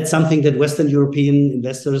 And that's something that Western European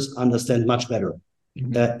investors understand much better.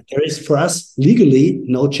 Mm-hmm. There is for us legally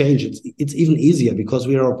no change. It's even easier because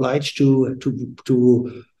we are obliged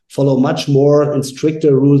to follow much more and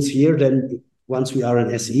stricter rules here than once we are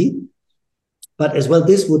in SE. But as well,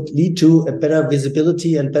 this would lead to a better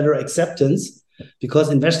visibility and better acceptance. Because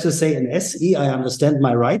investors say in SE, I understand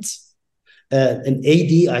my rights. In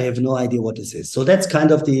AD, I have no idea what this is. So that's kind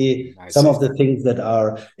of some of the things that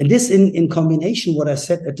are, and this in combination, what I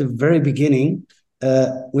said at the very beginning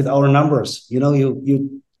with our numbers. You know,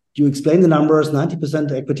 you explain the numbers: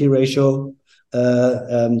 90% equity ratio,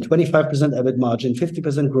 25% EBIT margin,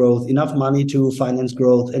 50% growth, enough money to finance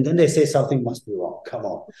growth, and then they say something must be wrong. Come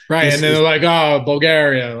on, right? And then they're like, "Oh,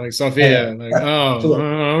 Bulgaria, like Sofia, like,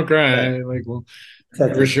 okay, yeah. like, well,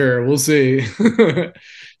 exactly. For sure, we'll see."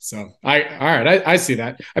 So all right, I see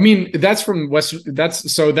that. I mean, that's from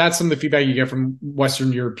that's some of the feedback you get from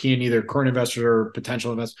Western European, either current investors or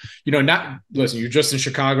potential investors. You know, listen, you're just in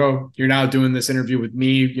Chicago. You're now doing this interview with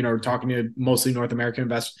me, you know, talking to mostly North American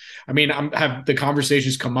investors. I mean, have the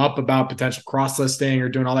conversations come up about potential cross-listing or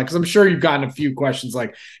doing all that? Because I'm sure you've gotten a few questions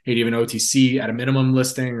like, hey, do you have an OTC at a minimum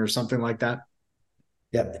listing or something like that?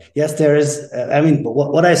 Yeah. Yes, there is. I mean,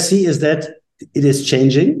 what I see is that it is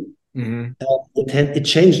changing. Mm-hmm. It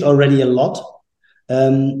changed already a lot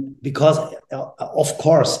because, of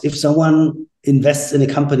course, if someone invests in a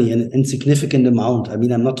company in insignificant amount, I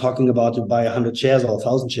mean, I'm not talking about to buy 100 shares or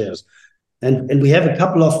 1,000 shares. And we have a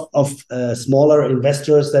couple of smaller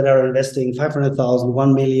investors that are investing 500,000,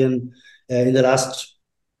 1 million in the last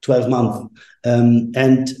 12 months.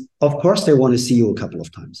 And of course, they want to see you a couple of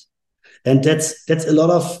times. And that's a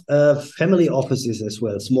lot of family offices as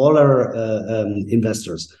well, smaller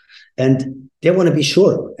investors. And they want to be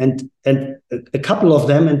sure. And a couple of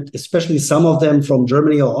them, and especially some of them from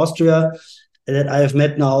Germany or Austria, that I have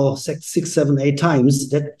met now 6, 7, 8 times,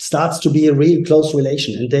 that starts to be a real close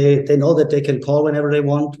relation. And they know that they can call whenever they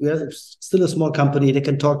want. We are still a small company. They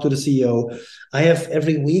can talk to the CEO.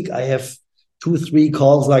 Every week, I have 2, 3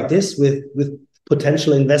 calls like this with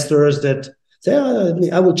potential investors that say,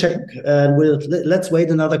 I will check and let's wait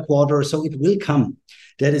another quarter. So it will come.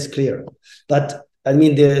 That is clear. But I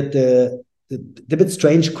mean, the bit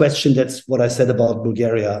strange question, that's what I said about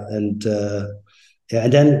Bulgaria. And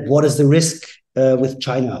then what is the risk with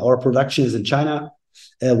China? Our production is in China.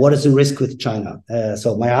 What is the risk with China?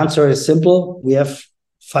 So my answer is simple. We have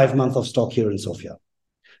 5 months of stock here in Sofia.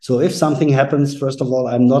 So if something happens, first of all,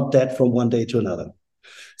 I'm not dead from one day to another.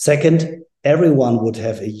 Second, everyone would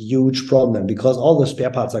have a huge problem because all the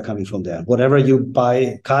spare parts are coming from there. Whatever you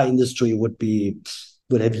buy, car industry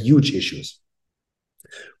would have huge issues.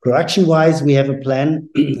 Production-wise, we have a plan,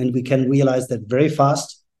 and we can realize that very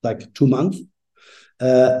fast, like 2 months,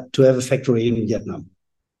 to have a factory in Vietnam.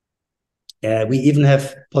 We even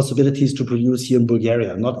have possibilities to produce here in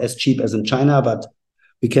Bulgaria, not as cheap as in China, but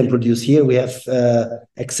we can produce here. We have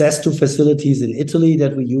access to facilities in Italy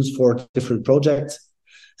that we use for different projects.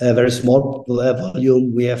 Very small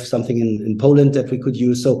volume. We have something in Poland that we could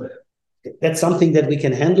use. So that's something that we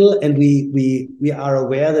can handle, and we are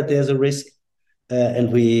aware that there's a risk,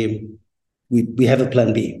 and we have a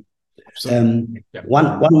plan B.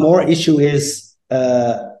 One more issue is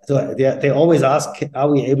so they always ask, are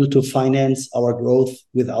we able to finance our growth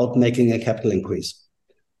without making a capital increase?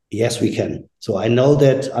 Yes, we can. So I know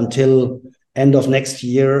that until end of next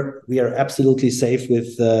year, we are absolutely safe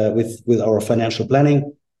with our financial planning.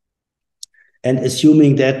 And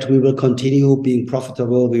assuming that we will continue being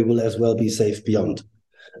profitable, we will as well be safe beyond.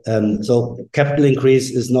 So capital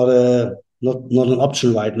increase is not an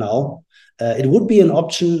option right now. It would be an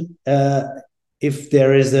option if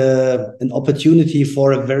there is an opportunity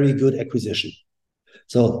for a very good acquisition.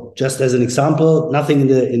 So just as an example, nothing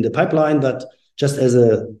in the pipeline, but just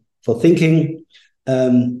for thinking,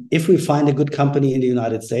 if we find a good company in the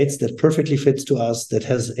United States that perfectly fits to us, that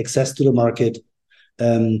has access to the market,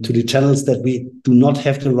 to the channels that we do not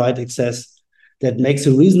have the right access, that makes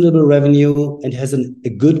a reasonable revenue and has a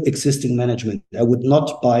good existing management, I would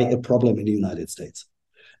not buy a problem in the United States,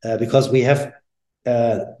 because we have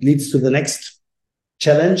leads to the next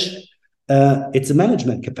challenge, it's a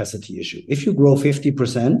management capacity issue. If you grow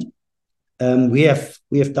 50%, we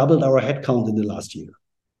have doubled our headcount in the last year.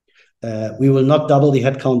 We will not double the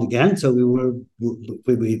headcount again. So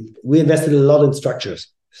we invested a lot in structures.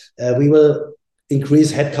 We will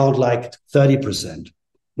increase headcount like 30%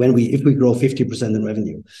 if we grow 50% in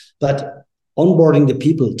revenue. But onboarding the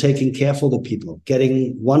people, taking care for the people,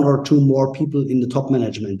 getting one or two more people in the top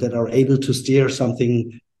management that are able to steer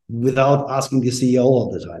something without asking the CEO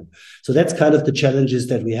all the time. So that's kind of the challenges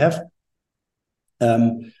that we have.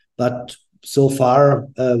 But so far,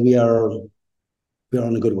 we are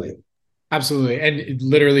on a good way. Absolutely. And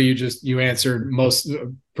literally you answered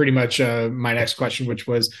pretty much my next question, which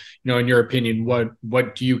was, in your opinion,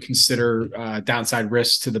 what do you consider downside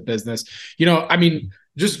risks to the business? I mean,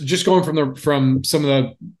 just going from some of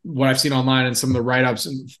what I've seen online and some of the write-ups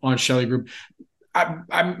on Shelly Group,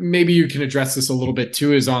 maybe you can address this a little bit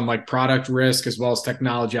too, is on like product risk as well as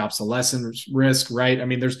technology obsolescence risk, right? I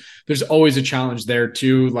mean, there's always a challenge there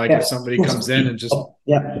too. Like if somebody comes in and just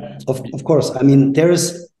of course. I mean,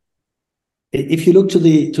 if you look to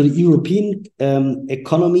the European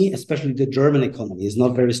economy, especially the German economy, is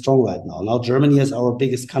not very strong right now. Now Germany is our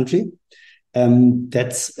biggest country.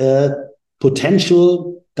 That's a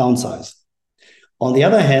potential downside. On the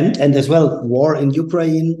other hand, and as well, war in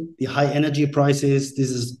Ukraine, the high energy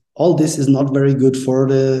prices, all this is not very good for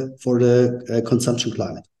the consumption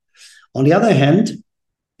climate. On the other hand,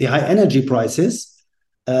 the high energy prices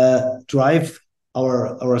drive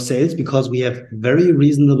our sales because we have very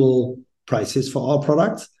reasonable prices for our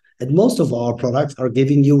products, and most of our products are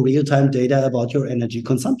giving you real-time data about your energy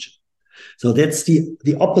consumption. So that's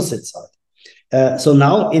the opposite side. So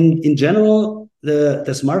now in general,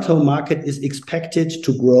 the smart home market is expected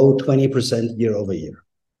to grow 20% year over year.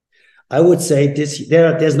 I would say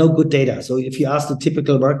there's no good data. So if you ask the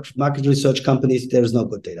typical market research companies, there's no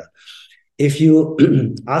good data. If you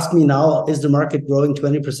ask me now, is the market growing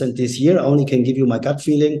 20% this year? I only can give you my gut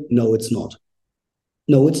feeling. No, it's not.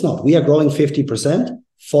 No, it's not. We are growing 50%,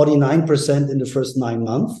 49% in the first 9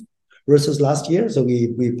 months versus last year. So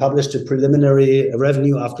we published a preliminary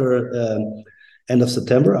revenue after end of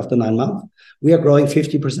September, after 9 months. We are growing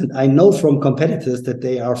 50%. I know from competitors that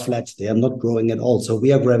they are flat. They are not growing at all. So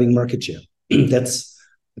we are grabbing market share. That's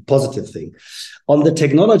a positive thing. On the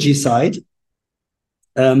technology side,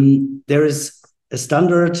 there is a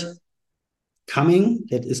standard coming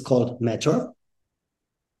that is called Matter.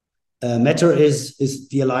 Matter is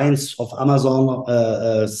the alliance of Amazon,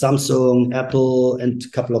 Samsung, Apple, and a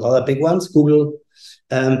couple of other big ones, Google.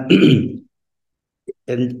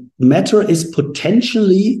 And Matter is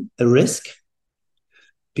potentially a risk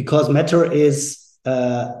because Matter is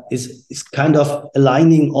kind of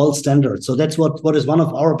aligning all standards. So that's what is one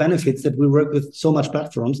of our benefits that we work with so much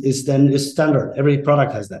platforms is standard. Every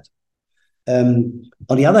product has that.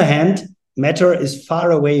 On the other hand, Matter is far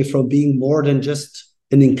away from being more than just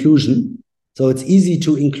an inclusion. So it's easy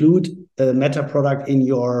to include a Meta product in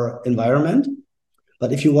your environment.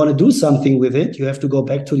 But if you want to do something with it, you have to go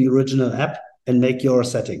back to the original app and make your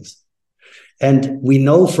settings. And we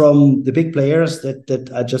know from the big players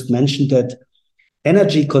that I just mentioned that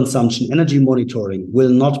energy consumption, energy monitoring will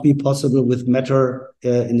not be possible with Meta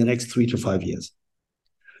in the next 3 to 5 years.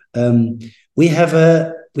 We have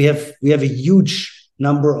a huge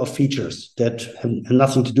number of features that have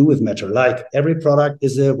nothing to do with Matter. Like every product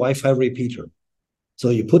is a Wi-Fi repeater. So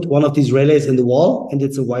you put one of these relays in the wall and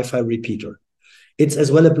it's a Wi-Fi repeater. It's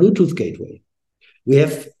as well a Bluetooth gateway. We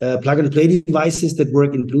have plug and play devices that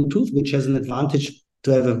work in Bluetooth, which has an advantage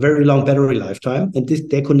to have a very long battery lifetime. And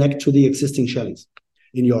they connect to the existing Shellys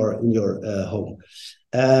in your home.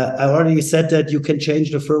 I already said that you can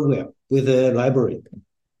change the firmware with a library.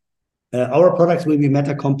 Our products will be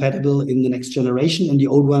Meta compatible in the next generation, and the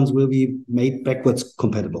old ones will be made backwards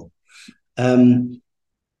compatible.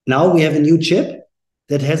 Now we have a new chip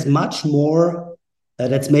that has much more,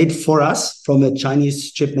 that's made for us from a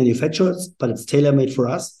Chinese chip manufacturer, but it's tailor-made for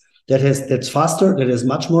us. That's faster, that has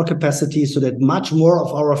much more capacity, so that much more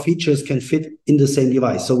of our features can fit in the same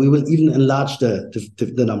device. So we will even enlarge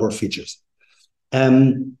the number of features.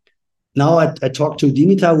 Now I talked to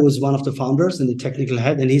Dimitar, who is one of the founders and the technical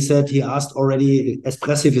head, and he asked already,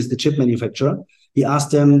 Espressif is the chip manufacturer. He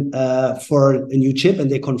asked them for a new chip,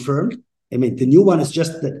 and they confirmed. I mean, the new one is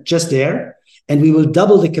just there, and we will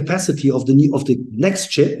double the capacity of the next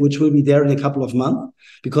chip, which will be there in a couple of months,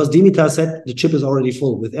 because Dimitar said the chip is already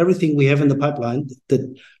full. With everything we have in the pipeline,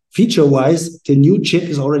 the feature-wise, the new chip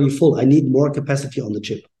is already full. I need more capacity on the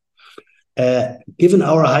chip. Given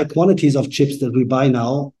our high quantities of chips that we buy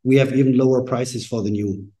now, we have even lower prices for the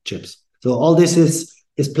new chips. So all this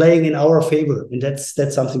is is playing in our favor, and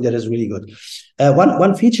that's something that is really good.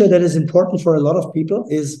 One feature that is important for a lot of people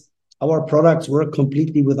is our products work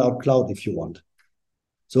completely without cloud if you want.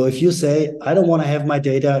 So if you say, I don't want to have my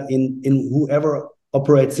data in whoever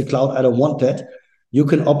operates the cloud, I don't want that, you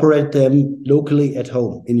can operate them locally at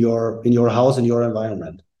home in your house, in your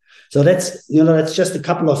environment. So that's just a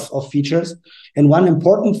couple of features. And one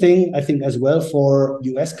important thing, I think, as well for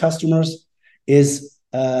US customers is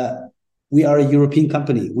we are a European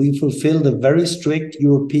company. We fulfill the very strict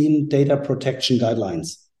European data protection guidelines.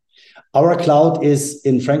 Our cloud is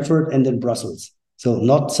in Frankfurt and in Brussels, so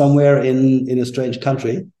not somewhere in a strange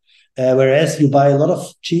country. Whereas you buy a lot of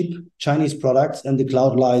cheap Chinese products and the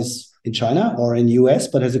cloud lies in China or in US,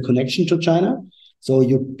 but has a connection to China. So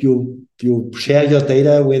you share your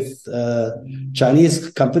data with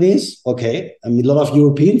Chinese companies. Okay, I mean, a lot of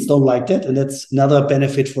Europeans don't like that, and that's another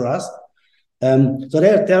benefit for us. So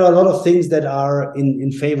there are a lot of things that are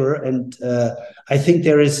in favor, and I think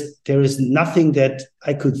there is nothing that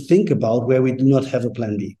I could think about where we do not have a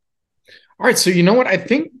plan B. All right, so you know what? I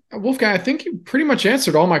think, Wolfgang, I think you pretty much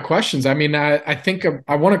answered all my questions. I mean, I think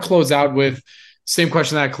I want to close out with same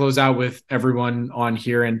question that I close out with everyone on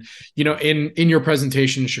here. And, you know, in your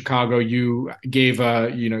presentation in Chicago, you gave,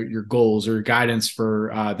 your goals or guidance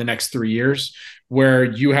for the next 3 years, where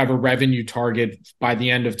you have a revenue target by the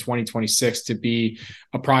end of 2026 to be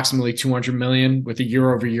approximately 200 million with a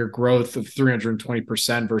year-over-year growth of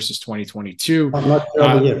 320% versus 2022. Not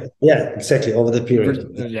over year. Yeah, exactly. Over the period.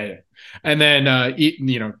 Yeah. And then,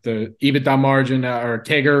 the EBITDA margin or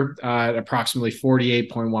CAGR at approximately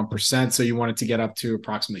 48.1%. So you want it to get up to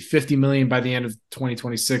approximately 50 million by the end of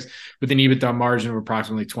 2026 with an EBITDA margin of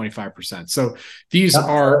approximately 25%. So these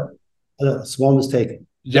are a small mistake.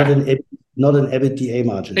 Yeah. Not an EBITDA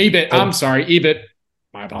margin. EBIT. I'm sorry, EBIT.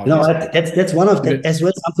 My apologies. No, that's one of the, as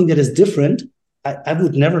well, something that is different. I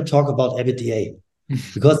would never talk about EBITDA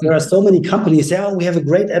because there are so many companies say, oh, we have a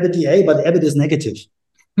great EBITDA, but EBIT is negative.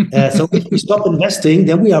 So if we stop investing,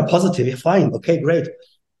 then we are positive. Fine. Okay, great.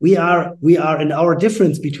 We are, and our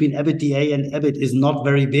difference between EBITDA and EBIT is not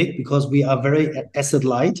very big because we are very asset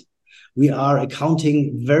light. We are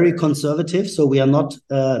accounting very conservative. So we are not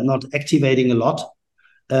activating a lot.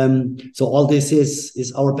 So all this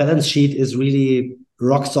is our balance sheet is really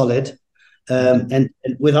rock solid. And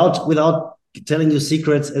without telling you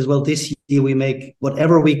secrets as well, this year we make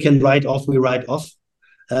whatever we can write off, we write off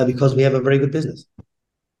because we have a very good business.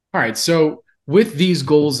 All right. So with these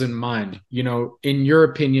goals in mind, in your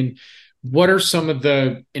opinion, what are some of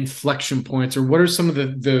the inflection points or what are some of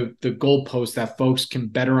the goalposts that folks can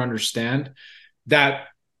better understand that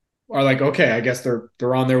are like, okay, I guess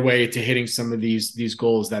they're on their way to hitting some of these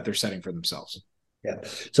goals that they're setting for themselves? Yeah.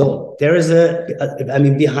 So there is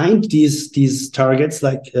behind these targets,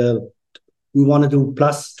 like we want to do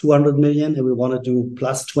plus 200 million and we want to do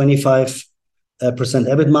plus 25%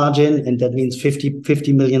 EBIT margin, and that means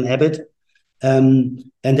 50 million EBIT. And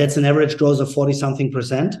that's an average growth of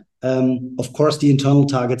 40-something%. Of course, the internal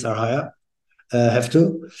targets are higher, have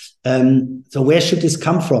to. So where should this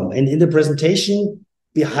come from? And in the presentation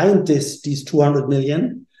behind these 200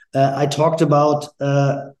 million, I talked about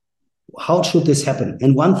how should this happen.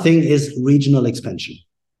 And one thing is regional expansion.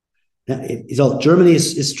 So Germany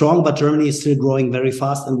is strong, but Germany is still growing very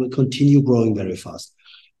fast and will continue growing very fast.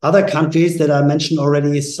 Other countries that I mentioned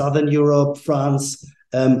already, Southern Europe, France,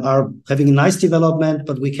 are having a nice development,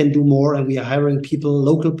 but we can do more, and we are hiring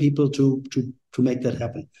local people to make that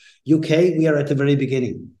happen. UK, we are at the very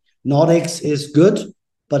beginning. Nordics is good,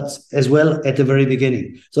 but as well at the very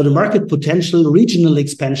beginning. So the market potential, regional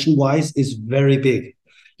expansion-wise, is very big.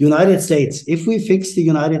 United States, if we fix the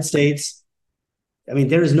United States,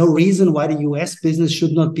 there is no reason why the US business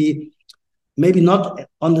should not be maybe not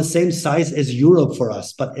on the same size as Europe for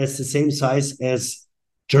us, but as the same size as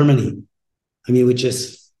Germany, which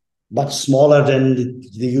is much smaller than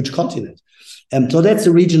the huge continent. So that's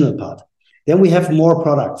the regional part. Then we have more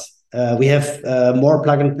products. We have more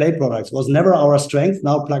plug-and-play products. It was never our strength.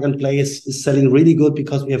 Now plug-and-play is selling really good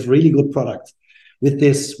because we have really good products. With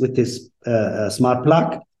this smart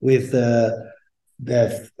plug, with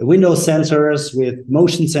the window sensors, with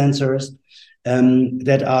motion sensors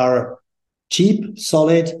that are cheap,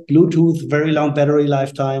 solid, Bluetooth, very long battery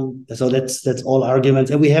lifetime. So that's all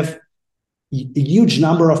arguments. And we have a huge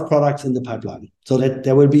number of products in the pipeline, so that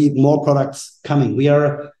there will be more products coming. We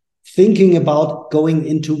are thinking about going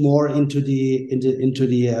into the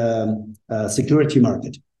security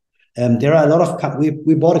market. There are a lot of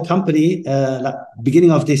we bought a company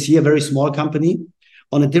beginning of this year, very small company,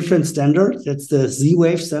 on a different standard. That's the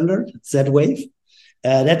Z-Wave standard, Z-Wave.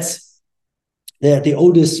 They're the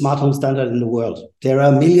oldest smart home standard in the world. There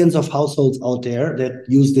are millions of households out there that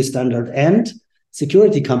use this standard, and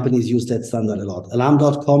security companies use that standard a lot.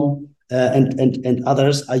 Alarm.com and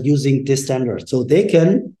others are using this standard. So they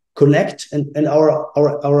can connect, and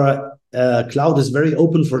our cloud is very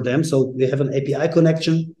open for them. So they have an API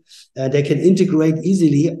connection. They can integrate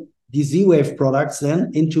easily the Z-Wave products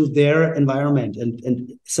then into their environment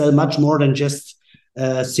and sell much more than just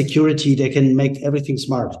security. They can make everything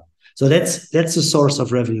smart. So that's the source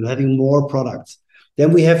of revenue, having more products.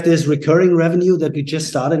 Then we have this recurring revenue that we just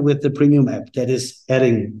started with the premium app that is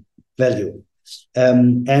adding value.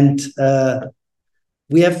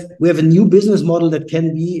 We have a new business model that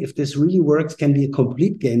can be, if this really works, can be a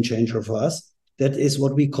complete game changer for us. That is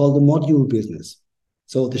what we call the module business.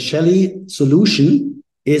 So the Shelly solution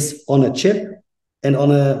is on a chip and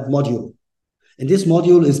on a module. And this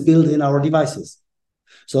module is built in our devices.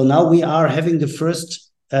 So now we are having the first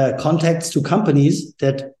contacts to companies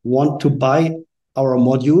that want to buy our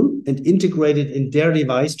module and integrate it in their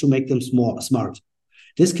device to make them smart.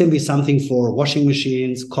 This can be something for washing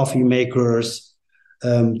machines, coffee makers,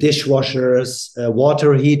 dishwashers,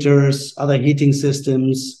 water heaters, other heating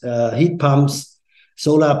systems, heat pumps,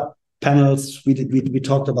 solar panels. We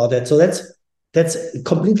talked about that. So that's a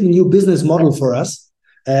completely new business model for us.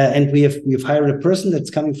 And we've hired a person that's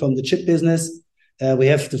coming from the chip business. We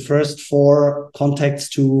have the first 4 contacts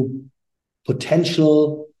to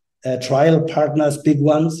potential trial partners, big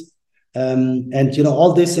ones. And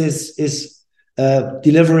all this is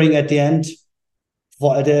delivering at the end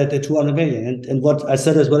for the 200 million. And what I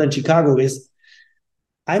said as well in Chicago is,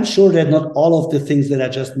 I'm sure that not all of the things that I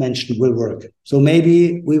just mentioned will work. So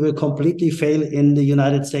maybe we will completely fail in the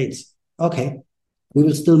United States. Okay, we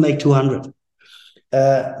will still make 200.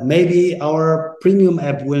 Maybe our premium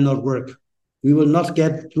app will not work. We will not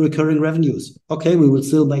get recurring revenues. Okay, we will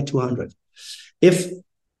still make 200. If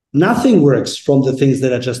nothing works from the things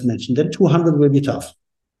that I just mentioned, then 200 will be tough.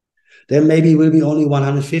 Then maybe will be only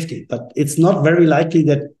 150, but it's not very likely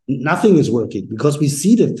that nothing is working because we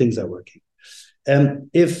see that things are working.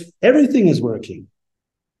 If everything is working,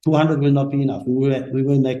 200 will not be enough. We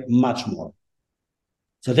will make much more.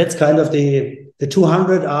 So that's kind of the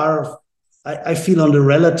 200 are, I feel, on the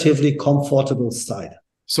relatively comfortable side.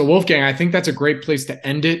 So Wolfgang, I think that's a great place to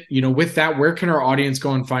end it. With that, where can our audience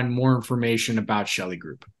go and find more information about Shelly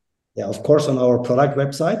Group? Yeah, of course, on our product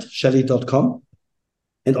website, shelly.com.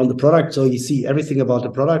 And on the product, so you see everything about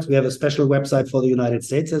the product. We have a special website for the United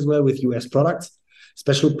States as well with US products,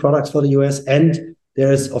 special products for the US. And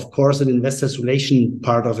there is, of course, an investors relation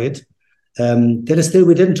part of it. That is still,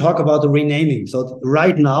 we didn't talk about the renaming. So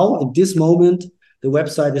right now, at this moment, the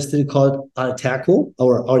website is still called Alterco,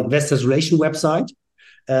 our investors relation website.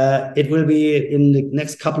 It will be in the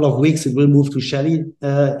next couple of weeks, it will move to Shelly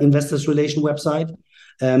investors relation website.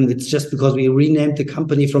 It's just because we renamed the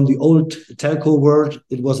company from the old telco world.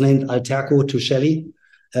 It was named Alterco to Shelly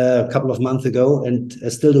a couple of months ago. And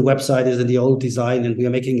still the website is in the old design and we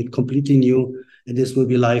are making it completely new. And this will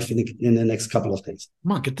be live in the next couple of days.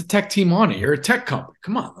 Come on, get the tech team on it. You're a tech company.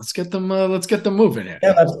 Come on, let's get them moving here.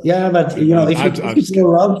 Yeah, but if you go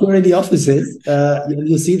around here in the offices,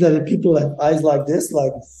 you see that people have eyes like this,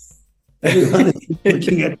 like everyone is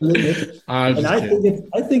looking at the limit. And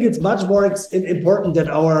I think it's much more important that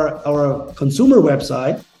our consumer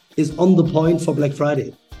website is on the point for Black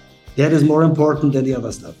Friday. That is more important than the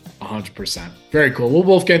other stuff. 100%. Very cool. Well,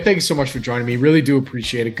 Wolfgang, thank you so much for joining me. Really do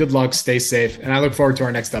appreciate it. Good luck. Stay safe. And I look forward to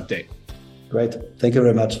our next update. Great. Thank you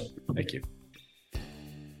very much. Thank you.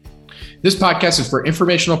 This podcast is for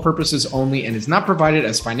informational purposes only and is not provided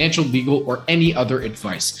as financial, legal, or any other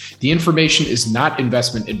advice. The information is not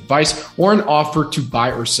investment advice or an offer to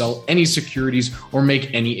buy or sell any securities or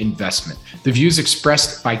make any investment. The views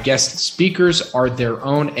expressed by guest speakers are their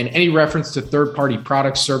own, and any reference to third-party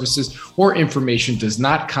products, services, or information does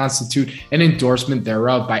not constitute an endorsement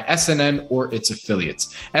thereof by SNN or its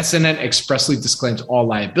affiliates. SNN expressly disclaims all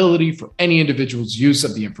liability for any individual's use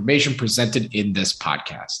of the information presented in this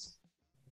podcast.